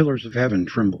 The pillars of heaven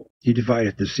tremble. He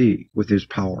divideth the sea with his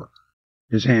power.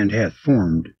 His hand hath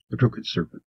formed the crooked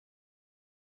serpent.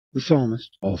 The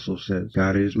psalmist also says,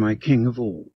 God is my king of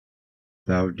old.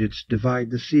 Thou didst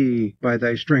divide the sea by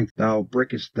thy strength. Thou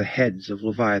breakest the heads of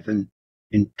Leviathan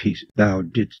in pieces. Thou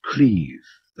didst cleave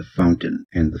the fountain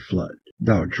and the flood.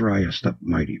 Thou driest up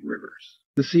mighty rivers.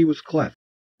 The sea was cleft.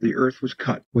 The earth was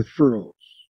cut with furrows.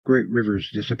 Great rivers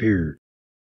disappeared.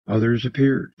 Others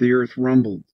appeared. The earth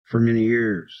rumbled for many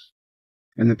years.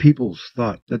 And the peoples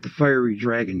thought that the fiery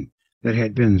dragon that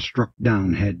had been struck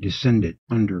down had descended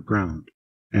underground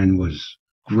and was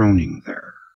groaning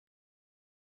there.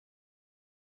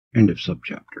 End of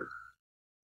subchapter.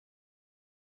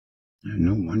 And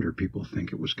no wonder people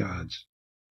think it was God's.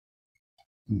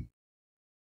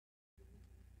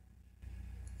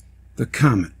 The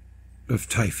Comet of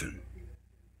Typhon.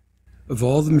 Of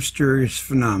all the mysterious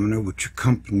phenomena which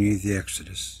accompany the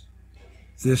Exodus,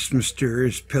 this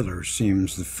mysterious pillar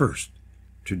seems the first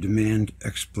to demand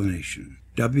explanation.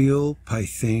 W.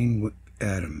 Pythane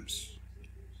Adams,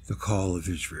 The Call of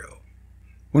Israel.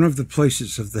 One of the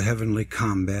places of the heavenly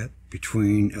combat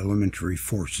between elementary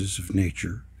forces of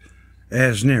nature,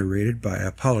 as narrated by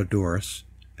Apollodorus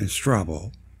and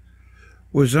Strabo,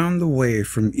 was on the way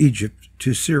from Egypt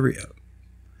to Syria.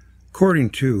 According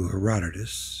to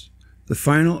Herodotus, the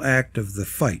final act of the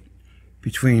fight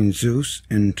between Zeus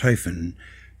and Typhon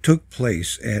took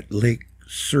place at Lake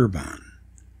Serbon,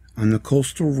 on the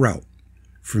coastal route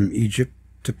from Egypt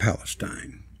to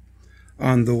Palestine.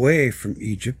 On the way from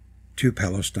Egypt to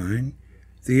Palestine,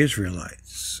 the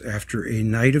Israelites, after a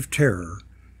night of terror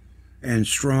and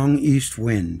strong east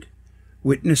wind,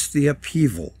 witnessed the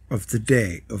upheaval of the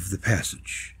day of the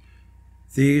passage.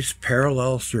 These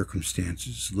parallel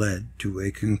circumstances led to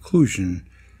a conclusion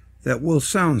that will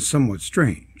sound somewhat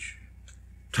strange.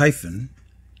 Typhon,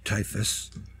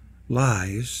 Typhus,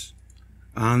 lies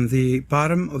on the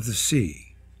bottom of the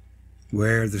sea,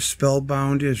 where the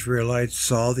spellbound Israelites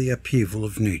saw the upheaval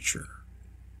of nature.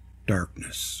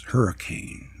 Darkness,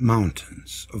 hurricane,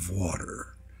 mountains of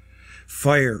water,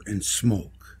 fire and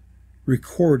smoke,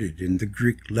 recorded in the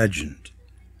Greek legend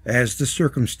as the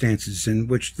circumstances in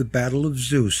which the battle of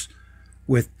Zeus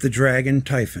with the dragon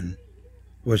Typhon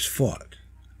was fought.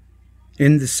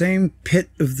 In the same pit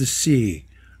of the sea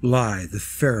lie the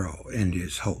Pharaoh and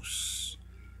his hosts.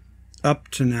 Up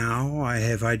to now, I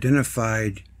have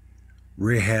identified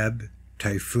Rahab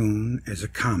Typhoon as a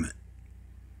comet.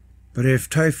 But if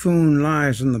Typhoon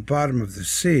lies on the bottom of the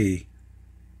sea,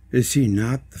 is he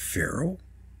not the Pharaoh?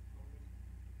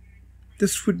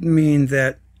 This would mean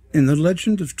that in the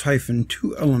legend of Typhon,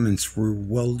 two elements were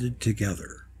welded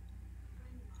together.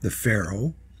 The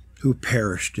Pharaoh, who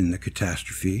perished in the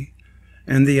catastrophe,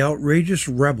 and the outrageous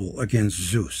rebel against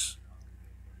Zeus,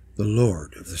 the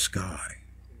Lord of the sky.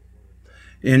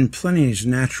 In Pliny's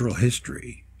Natural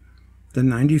History, the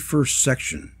 91st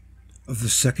section of the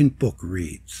second book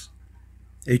reads,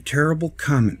 "A terrible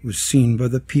comet was seen by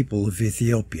the people of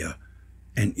Ethiopia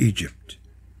and Egypt,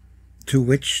 to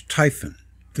which Typhon,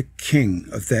 the king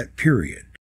of that period,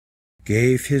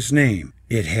 gave his name.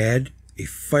 It had a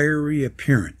fiery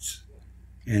appearance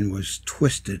and was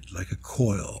twisted like a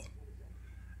coil,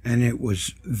 and it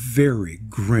was very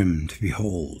grim to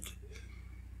behold.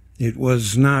 It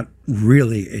was not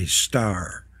really a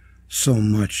star so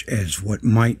much as what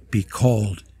might be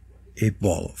called a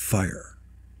ball of fire."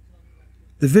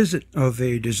 The visit of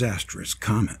a disastrous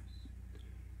comet,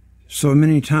 so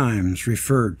many times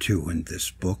referred to in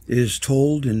this book, is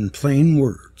told in plain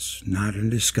words, not in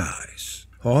disguise.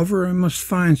 However, I must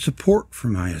find support for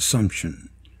my assumption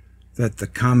that the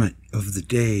comet of the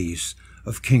days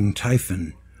of King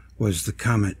Typhon was the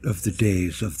comet of the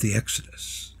days of the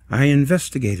Exodus. I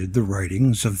investigated the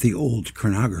writings of the old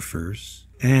chronographers,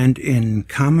 and in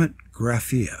Comet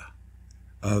Graphia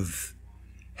of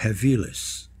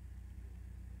Hevelis,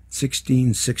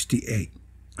 1668,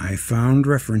 I found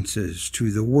references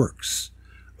to the works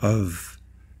of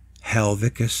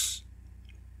Helvicus,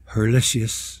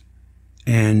 Heraclitus,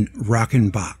 and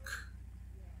Rockenbach,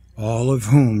 all of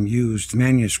whom used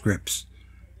manuscripts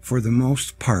for the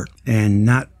most part and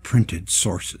not printed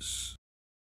sources,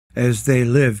 as they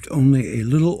lived only a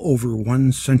little over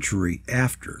 1 century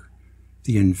after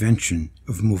the invention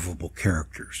of movable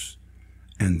characters,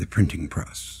 and the printing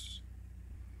press.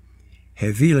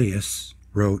 Hevelius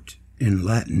wrote in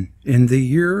Latin, "In the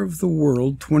year of the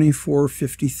world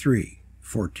 2453,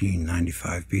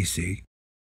 1495 BC,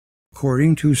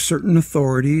 according to certain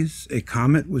authorities, a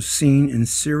comet was seen in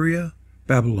Syria,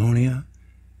 Babylonia,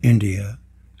 India,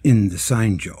 in the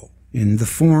Sinjo, in the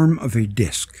form of a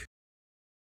disk.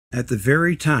 At the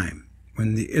very time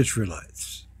when the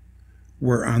Israelites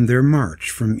were on their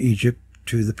march from Egypt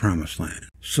to the Promised Land.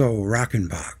 So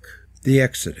Rachenbach, the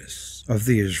Exodus of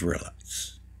the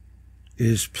Israelites,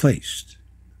 is placed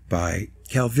by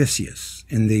Calvisius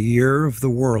in the year of the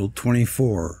world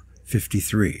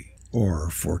 2453,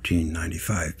 or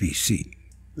 1495 BC.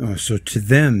 So to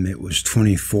them it was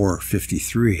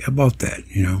 2453. How about that,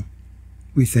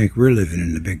 We think we're living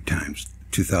in the big times,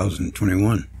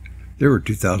 2021. There were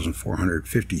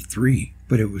 2,453,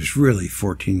 but it was really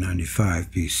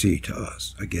 1495 BC to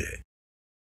us. I get it.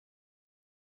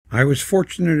 I was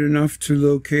fortunate enough to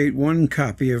locate one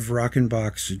copy of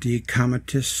Rachenbach's De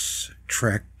Cometis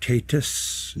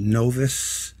Tractatus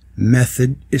Novus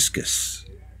Methodiscus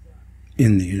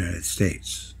in the United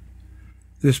States.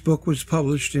 This book was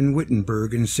published in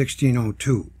Wittenberg in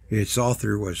 1602. Its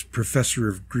author was Professor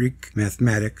of Greek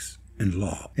Mathematics and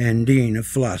Law and Dean of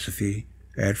Philosophy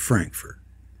at Frankfurt.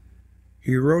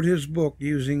 He wrote his book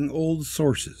using old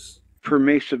sources,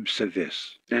 permissib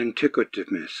civis,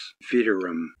 antiquitimus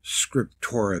viderum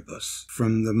scriptoribus,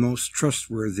 from the most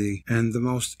trustworthy and the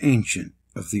most ancient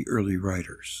of the early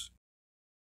writers.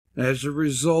 As a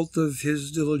result of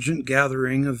his diligent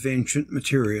gathering of ancient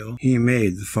material, he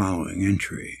made the following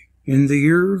entry. In the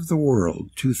year of the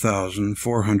world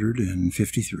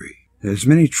 2453, as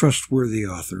many trustworthy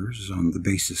authors, on the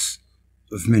basis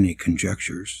of many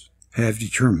conjectures, have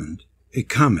determined, a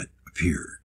comet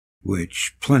appeared,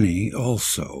 which Pliny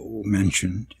also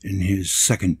mentioned in his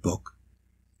second book.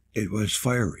 It was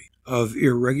fiery, of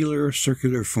irregular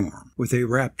circular form, with a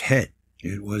wrapped head.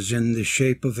 It was in the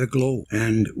shape of a globe,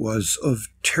 and was of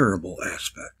terrible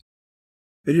aspect.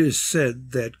 It is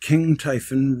said that King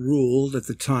Typhon ruled at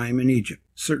the time in Egypt.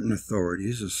 Certain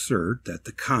authorities assert that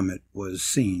the comet was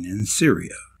seen in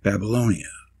Syria, Babylonia,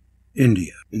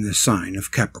 India, in the sign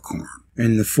of Capricorn,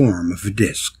 in the form of a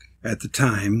disk, at the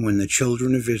time when the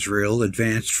children of Israel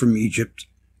advanced from Egypt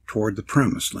toward the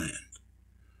Promised Land,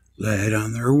 led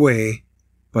on their way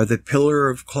by the pillar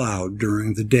of cloud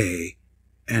during the day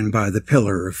and by the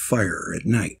pillar of fire at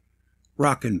night.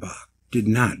 Rachenbach did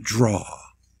not draw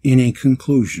any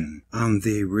conclusion on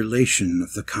the relation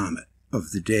of the comet of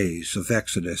the days of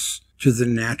Exodus to the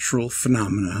natural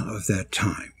phenomena of that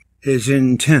time. His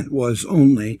intent was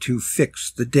only to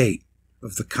fix the date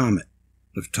of the comet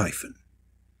of Typhon.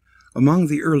 Among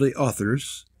the early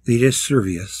authors, Letus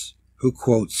Servius, who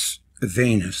quotes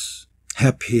Evanus,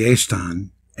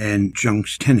 Hephaestion, and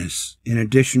Junctenus, in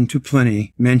addition to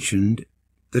Pliny, mentioned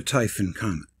the Typhon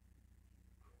comet.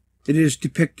 It is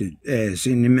depicted as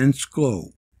an immense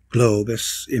globe,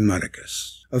 globus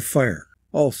immaticus, of fire,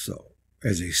 also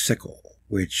as a sickle,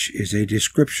 which is a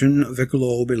description of a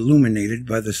globe illuminated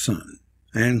by the sun,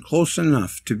 and close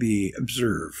enough to be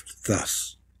observed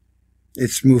thus.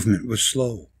 Its movement was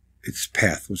slow. Its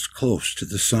path was close to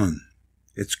the sun.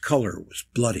 Its color was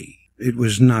bloody. It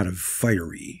was not of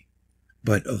fiery,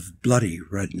 but of bloody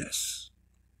redness.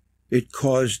 It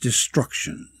caused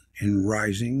destruction in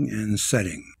rising and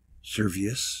setting.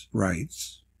 Servius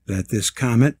writes that this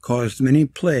comet caused many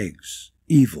plagues,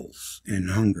 evils,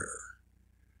 and hunger.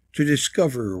 To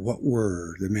discover what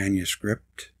were the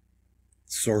manuscript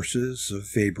sources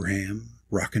of Abraham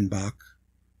Rachenbach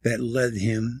that led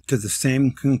him to the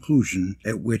same conclusion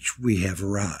at which we have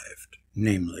arrived,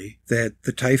 namely, that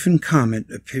the Typhon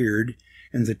comet appeared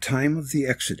in the time of the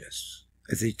Exodus,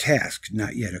 as a task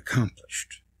not yet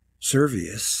accomplished.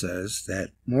 Servius says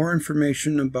that more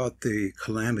information about the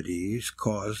calamities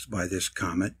caused by this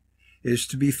comet is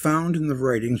to be found in the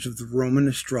writings of the Roman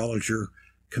astrologer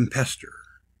Campestor,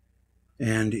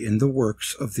 and in the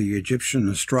works of the Egyptian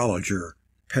astrologer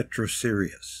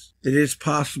Petrosirius. It is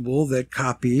possible that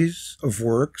copies of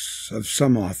works of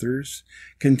some authors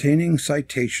containing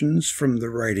citations from the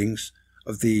writings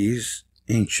of these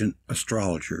ancient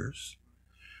astrologers,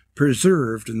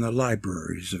 preserved in the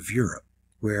libraries of Europe,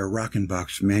 where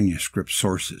Rachenbach's manuscript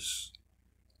sources,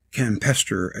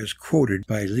 Campestor, as quoted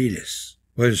by Letus,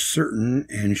 was certain,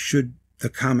 and should the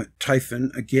comet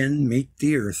Typhon again meet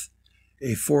the earth,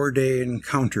 a 4-day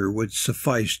encounter would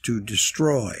suffice to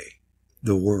destroy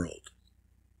the world.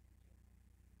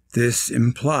 This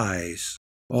implies,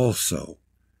 also,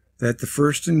 that the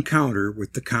first encounter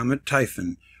with the comet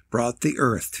Typhon brought the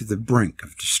earth to the brink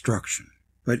of destruction.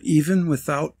 But even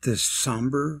without this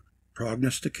somber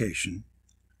prognostication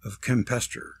of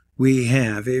Kempester, we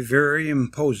have a very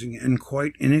imposing and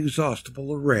quite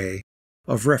inexhaustible array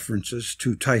of references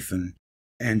to Typhon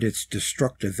and its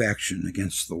destructive action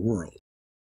against the world.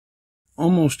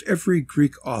 Almost every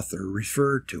Greek author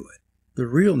referred to it, the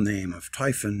real name of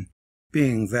Typhon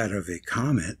being that of a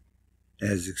comet,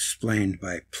 as explained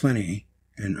by Pliny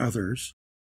and others.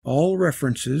 All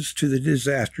references to the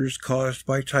disasters caused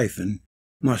by Typhon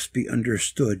must be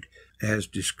understood as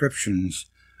descriptions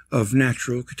of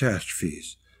natural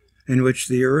catastrophes in which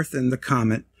the earth and the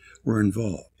comet were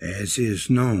involved. As is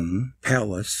known,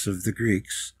 Pallas of the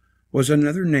Greeks was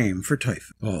another name for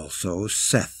Typhon. Also,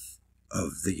 Seth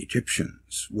of the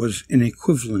Egyptians was an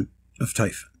equivalent of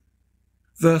Typhon.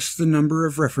 Thus, the number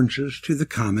of references to the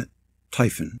comet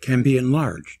Typhon can be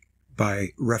enlarged by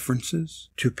references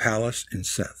to Pallas and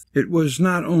Seth. It was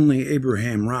not only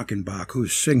Abraham Rockenbach who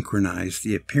synchronized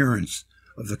the appearance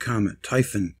of the comet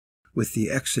Typhon with the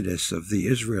exodus of the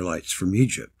Israelites from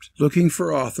Egypt. Looking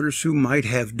for authors who might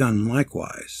have done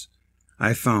likewise,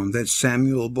 I found that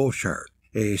Samuel Bochart,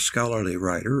 a scholarly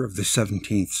writer of the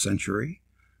 17th century,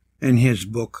 in his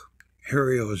book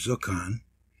Heraclitus,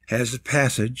 has a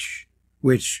passage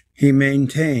which he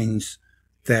maintains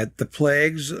that the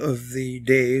plagues of the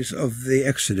days of the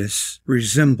Exodus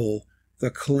resemble the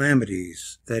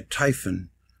calamities that Typhon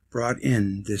brought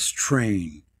in this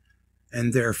train,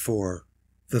 and therefore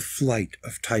the flight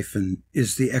of Typhon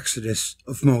is the exodus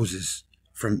of Moses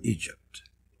from Egypt.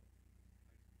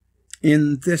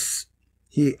 In this,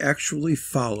 he actually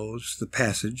follows the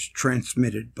passage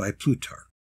transmitted by Plutarch.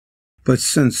 But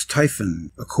since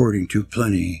Typhon, according to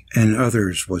Pliny and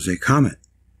others, was a comet,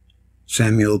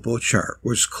 Samuel Bochart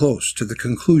was close to the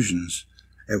conclusions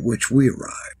at which we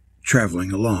arrived,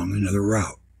 traveling along another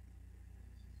route.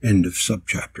 End of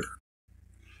subchapter.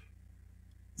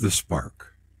 The spark.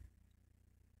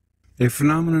 A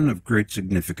phenomenon of great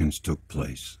significance took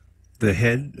place. The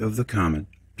head of the comet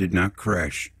did not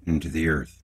crash into the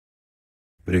earth,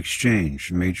 but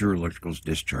exchanged major electrical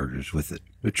discharges with it.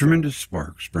 A tremendous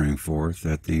spark sprang forth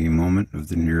at the moment of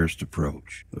the nearest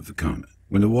approach of the comet,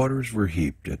 when the waters were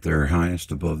heaped at their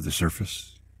highest above the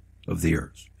surface of the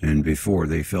earth, and before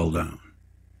they fell down,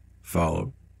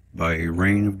 followed by a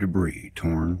rain of debris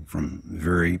torn from the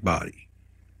very body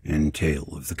and tail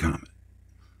of the comet.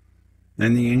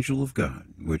 And the angel of God,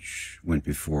 which went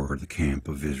before the camp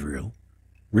of Israel,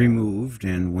 removed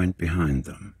and went behind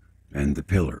them, and the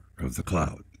pillar of the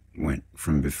cloud went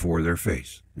from before their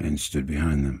face and stood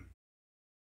behind them.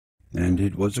 And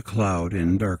it was a cloud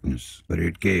and darkness, but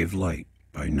it gave light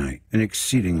by night, an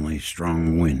exceedingly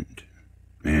strong wind,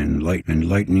 and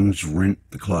lightnings rent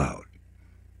the cloud.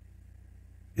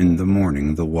 In the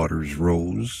morning the waters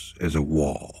rose as a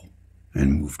wall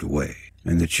and moved away,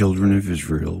 and the children of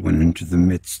Israel went into the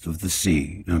midst of the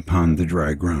sea upon the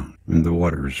dry ground, and the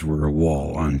waters were a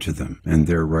wall unto them, and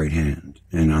their right hand,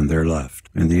 and on their left.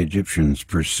 And the Egyptians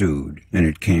pursued, and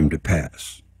it came to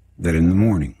pass that in the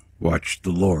morning watched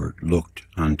the Lord looked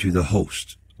unto the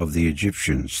host of the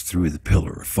Egyptians through the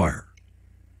pillar of fire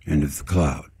and of the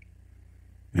cloud,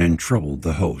 and troubled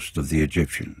the host of the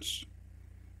Egyptians,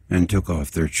 and took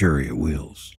off their chariot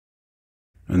wheels.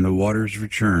 And the waters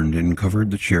returned and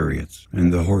covered the chariots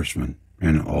and the horsemen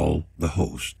and all the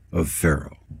host of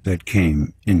Pharaoh that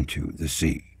came into the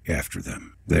sea after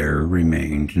them. There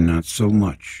remained not so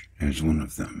much as one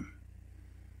of them.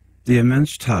 The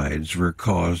immense tides were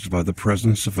caused by the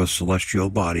presence of a celestial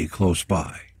body close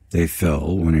by. They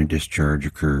fell when a discharge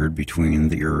occurred between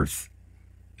the earth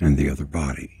and the other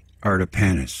body.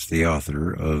 Artapanus, the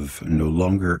author of No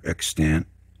Longer Extant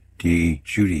de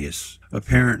Judaeus,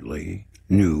 apparently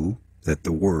knew that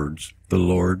the words, "The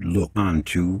Lord looked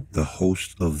unto the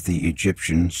host of the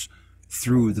Egyptians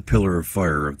through the pillar of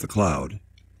fire of the cloud,"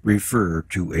 refer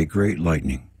to a great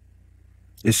lightning.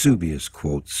 Eusebius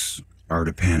quotes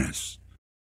Artapanus.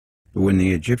 But when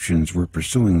the Egyptians were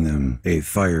pursuing them, a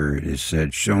fire, it is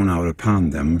said, shone out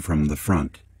upon them from the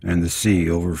front, and the sea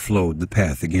overflowed the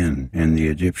path again, and the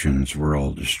Egyptians were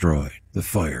all destroyed. The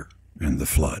fire and the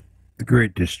flood. The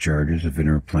great discharges of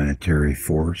interplanetary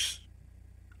force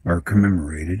are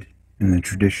commemorated in the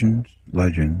traditions,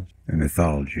 legends, and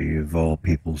mythology of all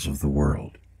peoples of the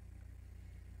world.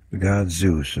 The god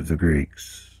Zeus of the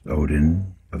Greeks,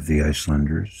 Odin of the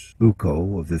Icelanders,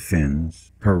 Ukko of the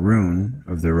Finns, Perun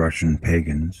of the Russian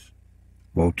pagans,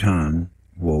 Wotan,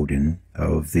 Woden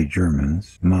of the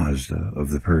Germans, Mazda of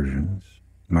the Persians,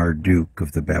 Marduk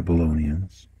of the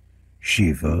Babylonians,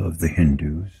 Shiva of the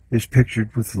Hindus, is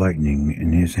pictured with lightning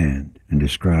in his hand and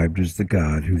described as the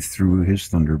god who threw his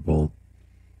thunderbolt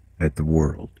at the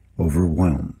world,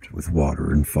 overwhelmed with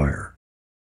water and fire.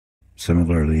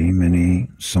 Similarly, many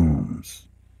psalms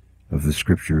of the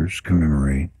Scriptures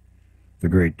commemorate the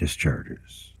great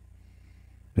discharges.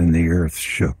 Then the earth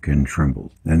shook and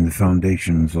trembled, and the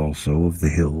foundations also of the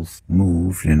hills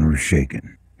moved and were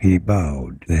shaken. He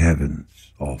bowed the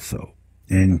heavens also,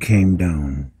 and came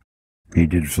down. He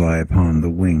did fly upon the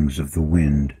wings of the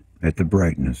wind at the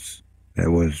brightness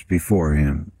that was before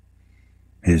him.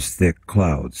 His thick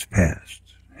clouds passed,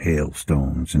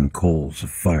 hailstones and coals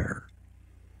of fire.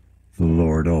 The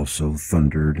Lord also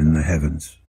thundered in the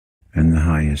heavens, and the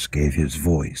highest gave his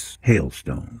voice,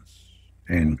 hailstones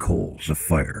and coals of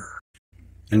fire.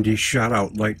 And he shot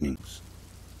out lightnings.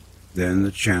 Then the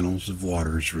channels of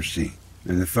waters were seen,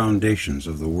 and the foundations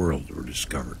of the world were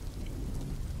discovered.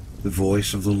 The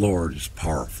voice of the Lord is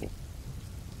powerful.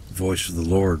 The voice of the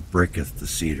Lord breaketh the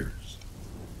cedars.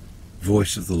 The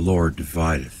voice of the Lord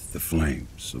divideth the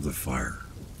flames of the fire.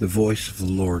 The voice of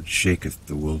the Lord shaketh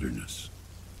the wilderness.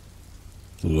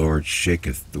 The Lord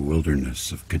shaketh the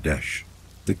wilderness of Kadesh.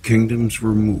 The kingdoms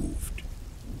were moved.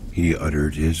 He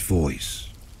uttered his voice.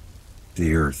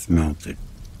 The earth melted.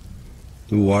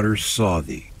 The waters saw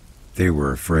thee. They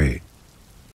were afraid.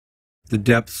 The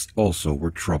depths also were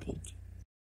troubled.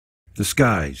 The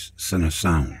skies sent a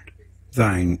sound.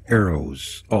 Thine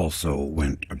arrows also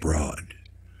went abroad.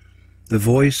 The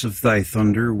voice of thy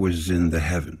thunder was in the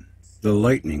heaven. The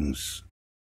lightnings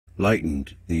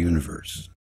lightened the universe.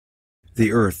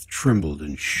 The earth trembled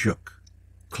and shook.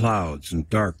 Clouds and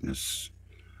darkness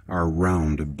are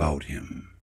round about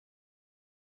him.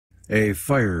 A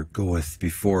fire goeth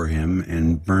before him,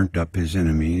 and burnt up his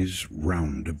enemies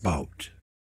round about.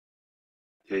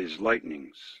 His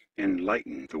lightnings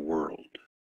enlightened the world.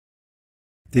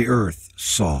 The earth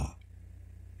saw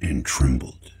and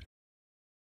trembled.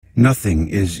 Nothing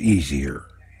is easier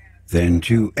than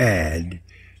to add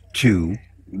to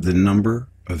the number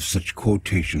of such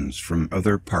quotations from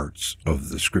other parts of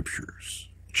the Scriptures.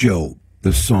 Job,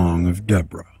 the Song of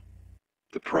Deborah,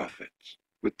 the prophets.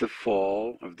 With the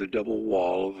fall of the double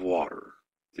wall of water,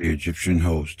 the Egyptian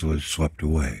host was swept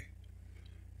away.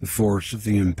 The force of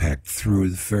the impact threw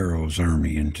the Pharaoh's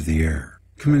army into the air.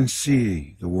 Come and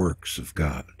see the works of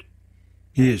God.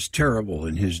 He is terrible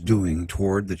in his doing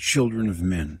toward the children of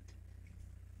men.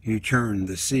 He turned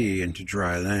the sea into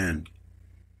dry land.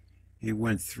 He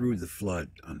went through the flood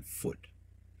on foot.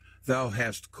 Thou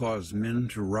hast caused men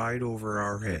to ride over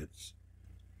our heads.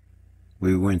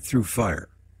 We went through fire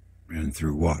and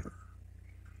through water.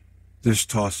 This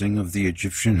tossing of the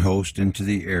Egyptian host into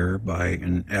the air by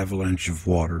an avalanche of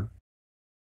water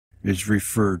is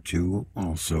referred to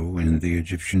also in the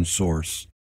Egyptian source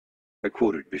I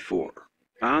quoted before.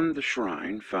 On the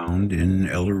shrine found in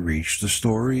El Arish, the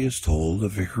story is told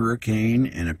of a hurricane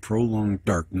and a prolonged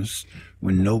darkness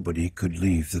when nobody could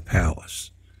leave the palace,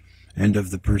 and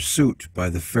of the pursuit by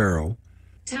the Pharaoh,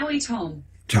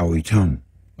 Tawi-Tum,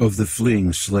 of the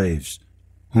fleeing slaves,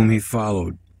 whom he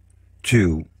followed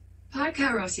to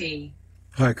Pi-Karati,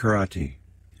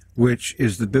 which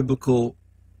is the biblical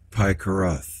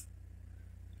Pi-Karath.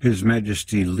 His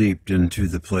Majesty leaped into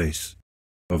the place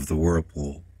of the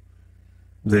whirlpool.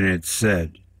 Then it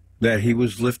said that he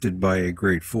was lifted by a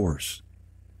great force.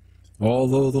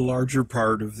 Although the larger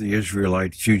part of the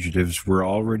Israelite fugitives were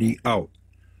already out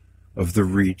of the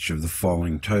reach of the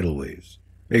falling tidal waves,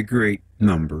 a great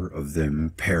number of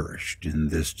them perished in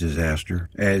this disaster,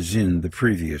 as in the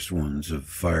previous ones of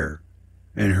fire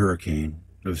and hurricane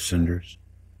of cinders.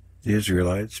 The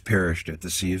Israelites perished at the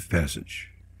Sea of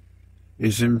Passage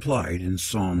is implied in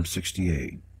Psalm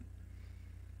 68,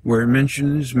 where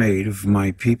mention is made of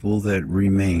my people that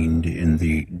remained in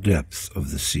the depths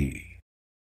of the sea.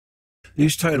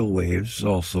 These tidal waves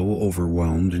also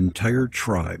overwhelmed entire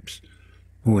tribes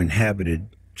who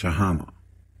inhabited Tehama,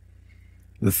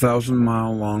 the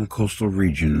 1,000-mile-long coastal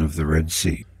region of the Red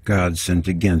Sea. God sent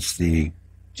against the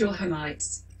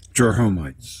Jorhamites,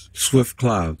 swift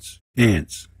clouds,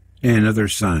 ants, and other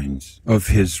signs of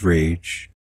his rage,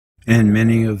 and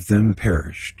many of them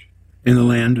perished. In the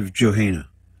land of Johanna,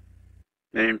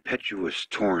 an impetuous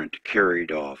torrent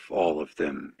carried off all of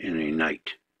them in a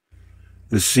night.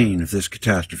 The scene of this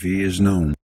catastrophe is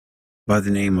known by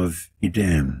the name of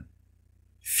Edom,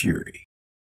 fury.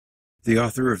 The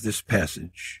author of this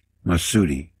passage,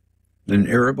 Masudi, an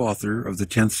Arab author of the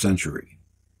 10th century,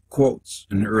 quotes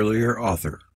an earlier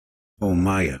author,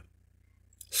 Umayyah,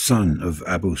 son of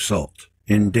Abu Salt.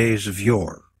 In days of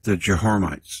yore, the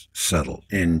Jorhamites settled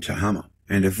in Tehama,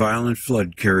 and a violent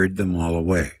flood carried them all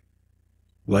away.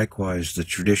 Likewise, the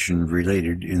tradition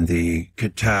related in the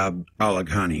Kitab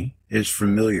al-Aghani is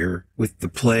familiar with the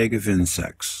plague of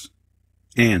insects,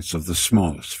 ants of the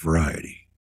smallest variety.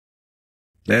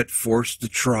 that forced the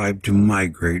tribe to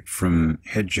migrate from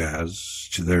Hejaz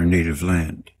to their native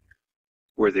land,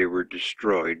 where they were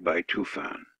destroyed by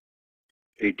Tufan,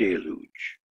 a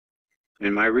deluge.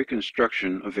 In my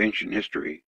reconstruction of ancient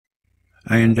history,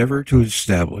 I endeavor to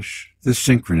establish the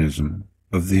synchronism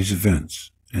of these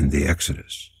events and the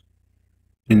Exodus.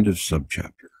 End of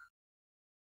subchapter.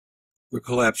 The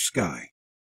collapsed sky.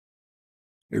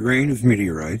 A rain of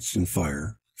meteorites and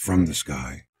fire from the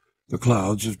sky, the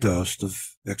clouds of dust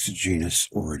of exogenous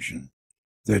origin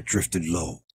that drifted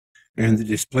low, and the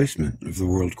displacement of the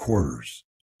world quarters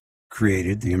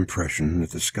created the impression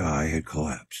that the sky had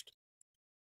collapsed.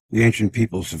 The ancient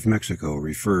peoples of Mexico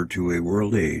referred to a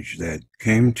world age that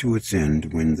came to its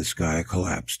end when the sky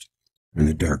collapsed and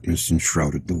the darkness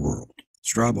enshrouded the world.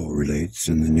 Strabo relates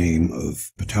in the name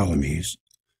of Ptolemies,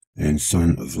 and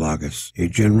son of Lagus, a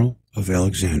general of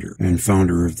Alexander and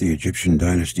founder of the Egyptian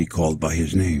dynasty called by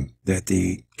his name, that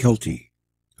the Celti,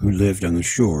 who lived on the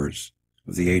shores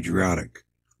of the Adriatic,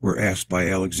 were asked by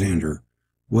Alexander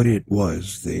what it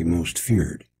was they most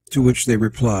feared, to which they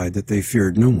replied that they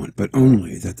feared no one, but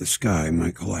only that the sky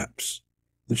might collapse.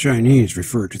 The Chinese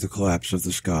refer to the collapse of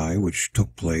the sky which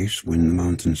took place when the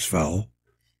mountains fell,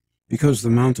 because the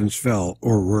mountains fell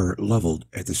or were leveled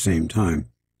at the same time,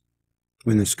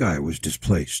 when the sky was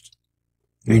displaced.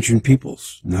 Ancient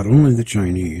peoples, not only the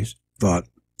Chinese, thought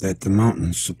that the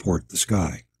mountains support the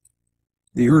sky.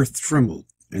 The earth trembled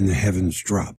and the heavens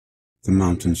dropped. The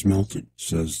mountains melted,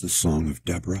 says the Song of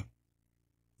Deborah.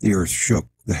 The earth shook,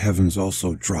 the heavens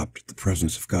also dropped at the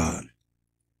presence of God.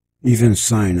 Even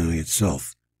Sinai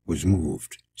itself was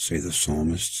moved, say the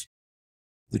psalmists.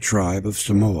 The tribe of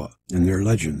Samoa and their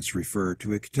legends refer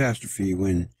to a catastrophe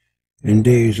when, in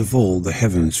days of old, the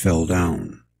heavens fell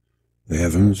down. The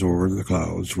heavens or the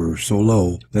clouds were so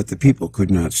low that the people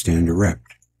could not stand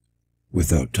erect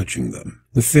without touching them.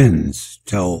 The Finns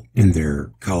tell in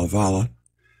their Kalevala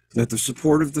that the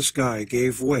support of the sky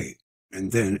gave way,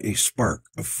 and then a spark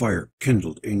of fire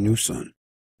kindled a new sun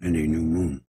and a new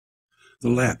moon. The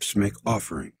Lapps make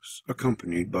offerings,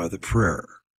 accompanied by the prayer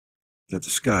that the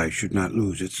sky should not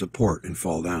lose its support and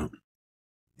fall down.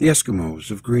 The Eskimos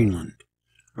of Greenland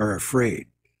are afraid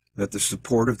that the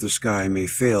support of the sky may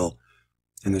fail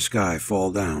and the sky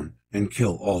fall down and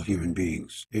kill all human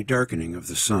beings. A darkening of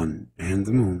the sun and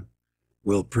the moon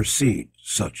will precede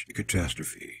such a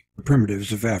catastrophe. The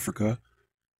primitives of Africa,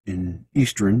 in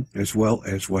eastern as well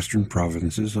as western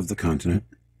provinces of the continent,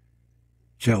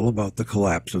 tell about the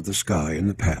collapse of the sky in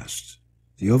the past.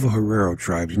 The Ovaherero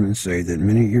tribesmen say that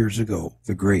many years ago,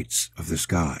 the greats of the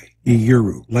sky,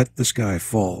 Iyuru, let the sky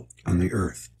fall on the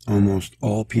earth. Almost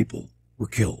all people were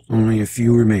killed. Only a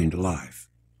few remained alive.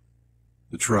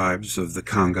 The tribes of the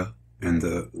Kanga and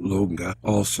the Longa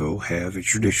also have a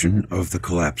tradition of the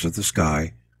collapse of the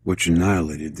sky, which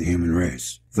annihilated the human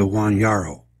race. The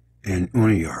Wanyaro and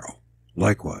Uniyaro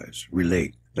likewise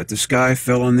relate that the sky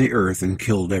fell on the earth and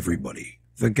killed everybody.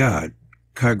 The god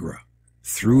Kagra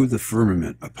threw the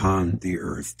firmament upon the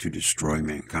earth to destroy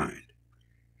mankind.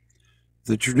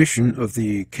 The tradition of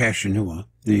the Kashinua,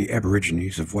 the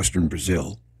Aborigines of western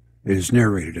Brazil, is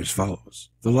narrated as follows.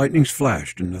 The lightnings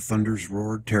flashed and the thunders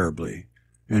roared terribly,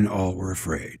 and all were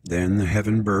afraid. Then the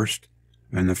heaven burst,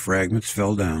 and the fragments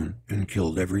fell down and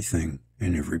killed everything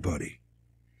and everybody.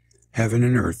 Heaven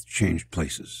and earth changed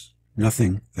places.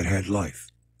 Nothing that had life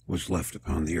was left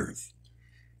upon the earth.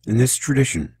 In this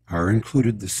tradition are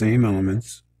included the same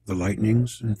elements, the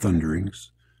lightnings and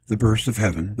thunderings, the burst of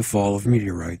heaven, the fall of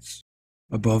meteorites,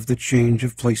 above the change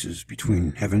of places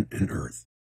between heaven and earth.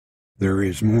 There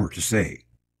is more to say,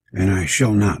 and I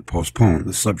shall not postpone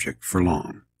the subject for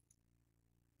long.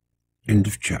 End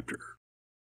of chapter.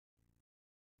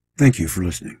 Thank you for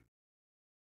listening.